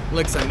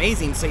looks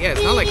amazing. So yeah,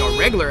 it's not like a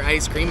regular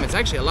ice cream. It's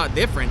actually a lot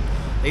different.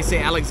 They say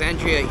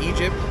Alexandria,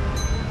 Egypt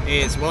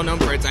is well known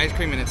for its ice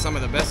cream, and it's some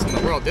of the best in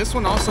the world. This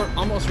one also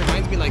almost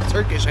reminds me like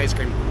Turkish ice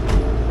cream.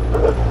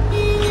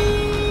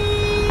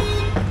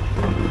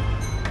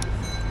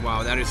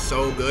 Wow, that is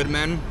so good,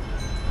 man.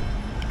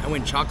 I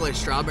went chocolate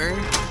strawberry.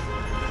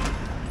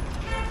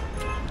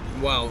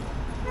 Wow.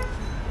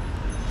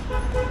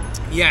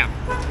 Yeah,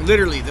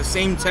 literally the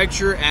same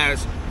texture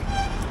as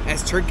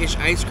Turkish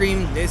ice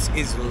cream. This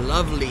is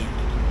lovely.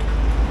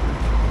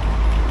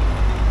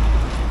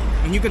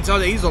 And you can tell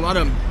they use a lot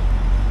of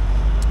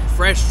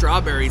fresh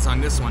strawberries on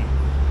this one.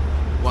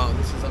 Wow,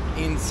 this is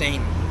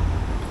insane.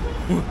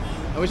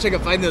 I wish I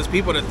could find those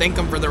people to thank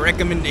them for the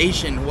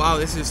recommendation. Wow,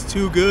 this is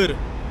too good.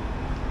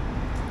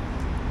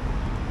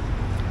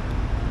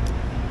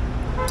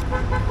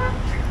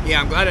 Yeah,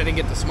 I'm glad I didn't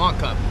get the small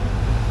cup.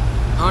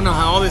 I don't know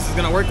how all this is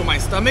gonna work with my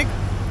stomach.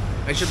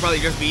 I should probably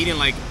just be eating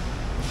like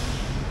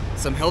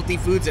some healthy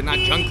foods and not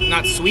junk,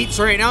 not sweets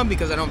right now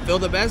because I don't feel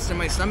the best in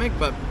my stomach.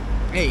 But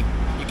hey,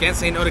 you can't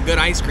say no to good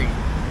ice cream.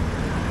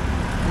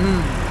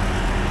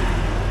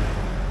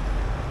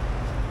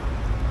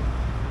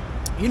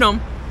 You know,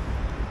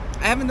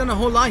 I haven't done a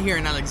whole lot here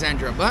in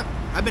Alexandria, but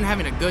I've been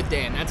having a good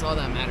day, and that's all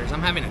that matters.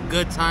 I'm having a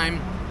good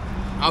time.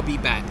 I'll be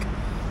back.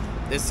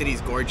 This city's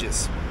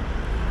gorgeous.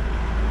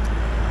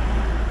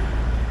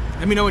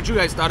 Let me know what you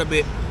guys thought of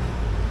it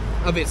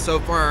so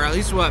far, or at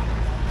least what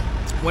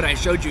I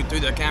showed you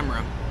through the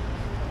camera.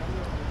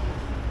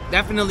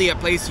 Definitely a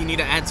place you need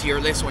to add to your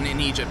list when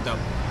in Egypt, though.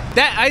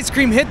 That ice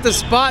cream hit the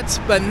spots,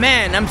 but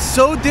man, I'm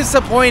so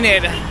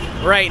disappointed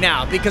right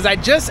now because I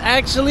just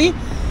actually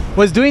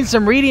was doing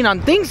some reading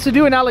on things to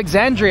do in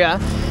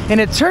Alexandria,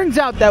 and it turns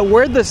out that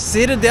where the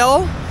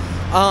Citadel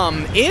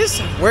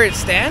is, where it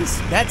stands,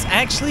 that's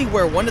actually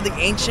where one of the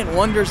ancient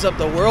wonders of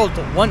the world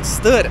once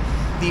stood,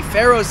 the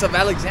pharaohs of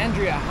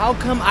Alexandria. How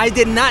come I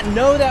did not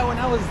know that when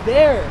I was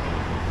there?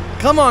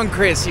 Come on,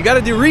 Chris, you gotta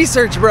do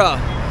research, bro.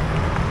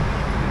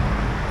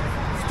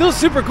 Still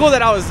super cool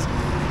that I was,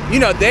 you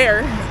know,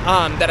 there,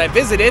 that I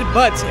visited,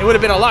 but it would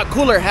have been a lot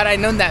cooler had I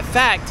known that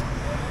fact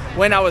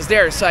when I was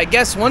there. So I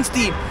guess once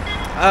the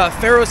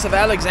pharaohs of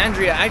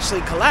Alexandria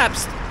actually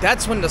collapsed,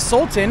 that's when the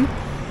Sultan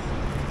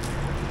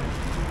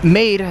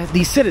made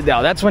the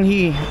Citadel. That's when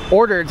he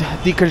ordered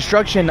the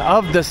construction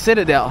of the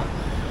Citadel.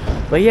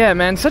 But yeah,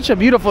 man, such a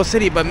beautiful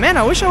city. But man,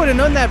 I wish I would have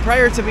known that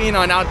prior to being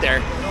on out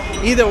there.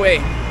 Either way,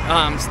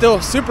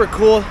 still super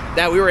cool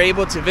that we were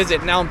able to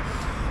visit. Now,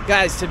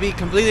 guys, to be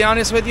completely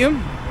honest with you,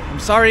 I'm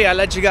sorry I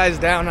let you guys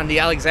down on the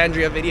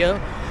Alexandria video,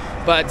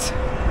 but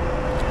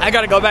I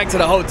gotta go back to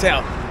the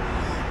hotel.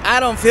 I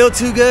don't feel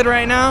too good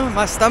right now.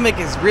 My stomach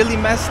is really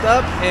messed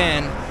up,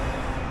 and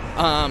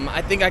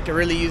I think I could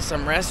really use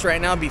some rest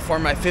right now before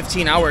my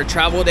 15-hour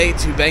travel day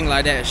to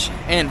Bangladesh.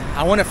 And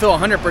I want to feel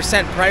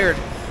 100% prior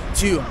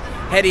to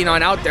heading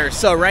on out there.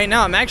 So right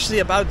now I'm actually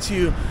about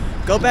to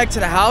go back to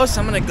the house.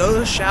 I'm gonna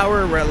go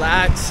shower,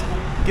 relax,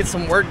 get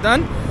some work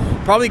done,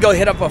 probably go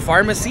hit up a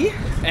pharmacy,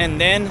 and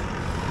then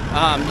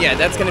yeah,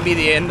 that's gonna be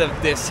the end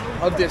of this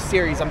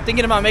series. I'm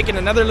thinking about making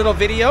another little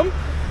video,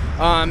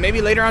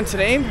 maybe later on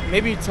today,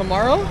 maybe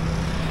tomorrow,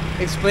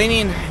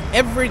 explaining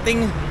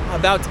everything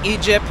about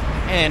Egypt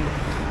and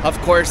of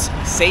course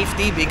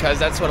safety, because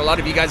that's what a lot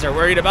of you guys are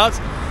worried about.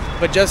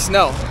 But just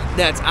know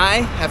that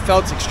I have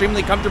felt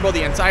extremely comfortable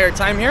the entire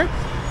time here.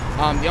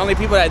 The only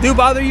people that do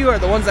bother you are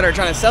the ones that are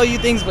trying to sell you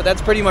things, but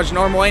that's pretty much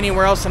normal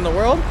anywhere else in the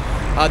world.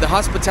 The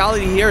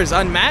hospitality here is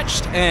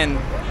unmatched, and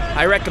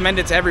I recommend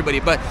it to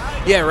everybody. But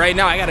yeah, right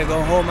now I gotta go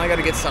home. I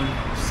gotta get some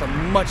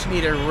much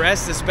needed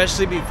rest,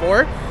 especially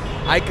before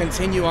I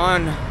continue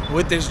on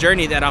with this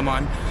journey that I'm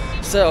on.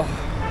 So,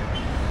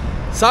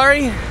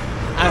 sorry.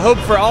 I hope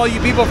for all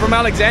you people from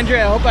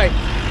Alexandria, I hope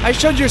I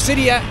showed your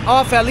city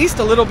off at least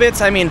a little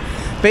bit. I mean,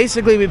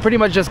 basically we pretty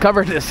much just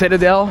covered the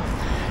Citadel,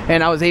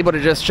 and I was able to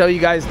just show you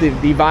guys the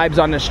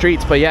vibes on the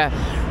streets. But yeah,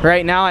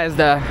 right now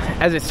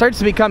as it starts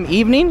to become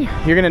evening,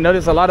 you're gonna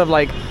notice a lot of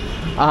like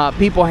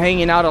people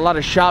hanging out, a lot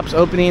of shops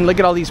opening. Look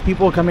at all these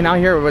people coming out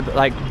here with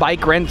like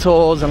bike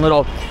rentals and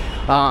little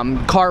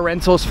car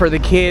rentals for the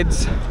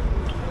kids.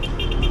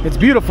 It's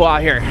beautiful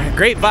out here,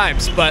 great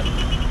vibes. But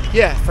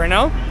yeah, for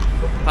now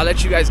I'll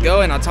let you guys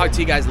go, and I'll talk to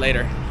you guys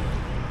later.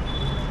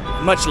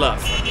 Much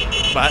love,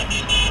 but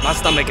my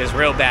stomach is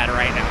real bad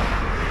right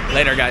now.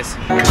 Later, guys.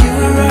 You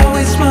were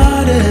always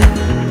smarter.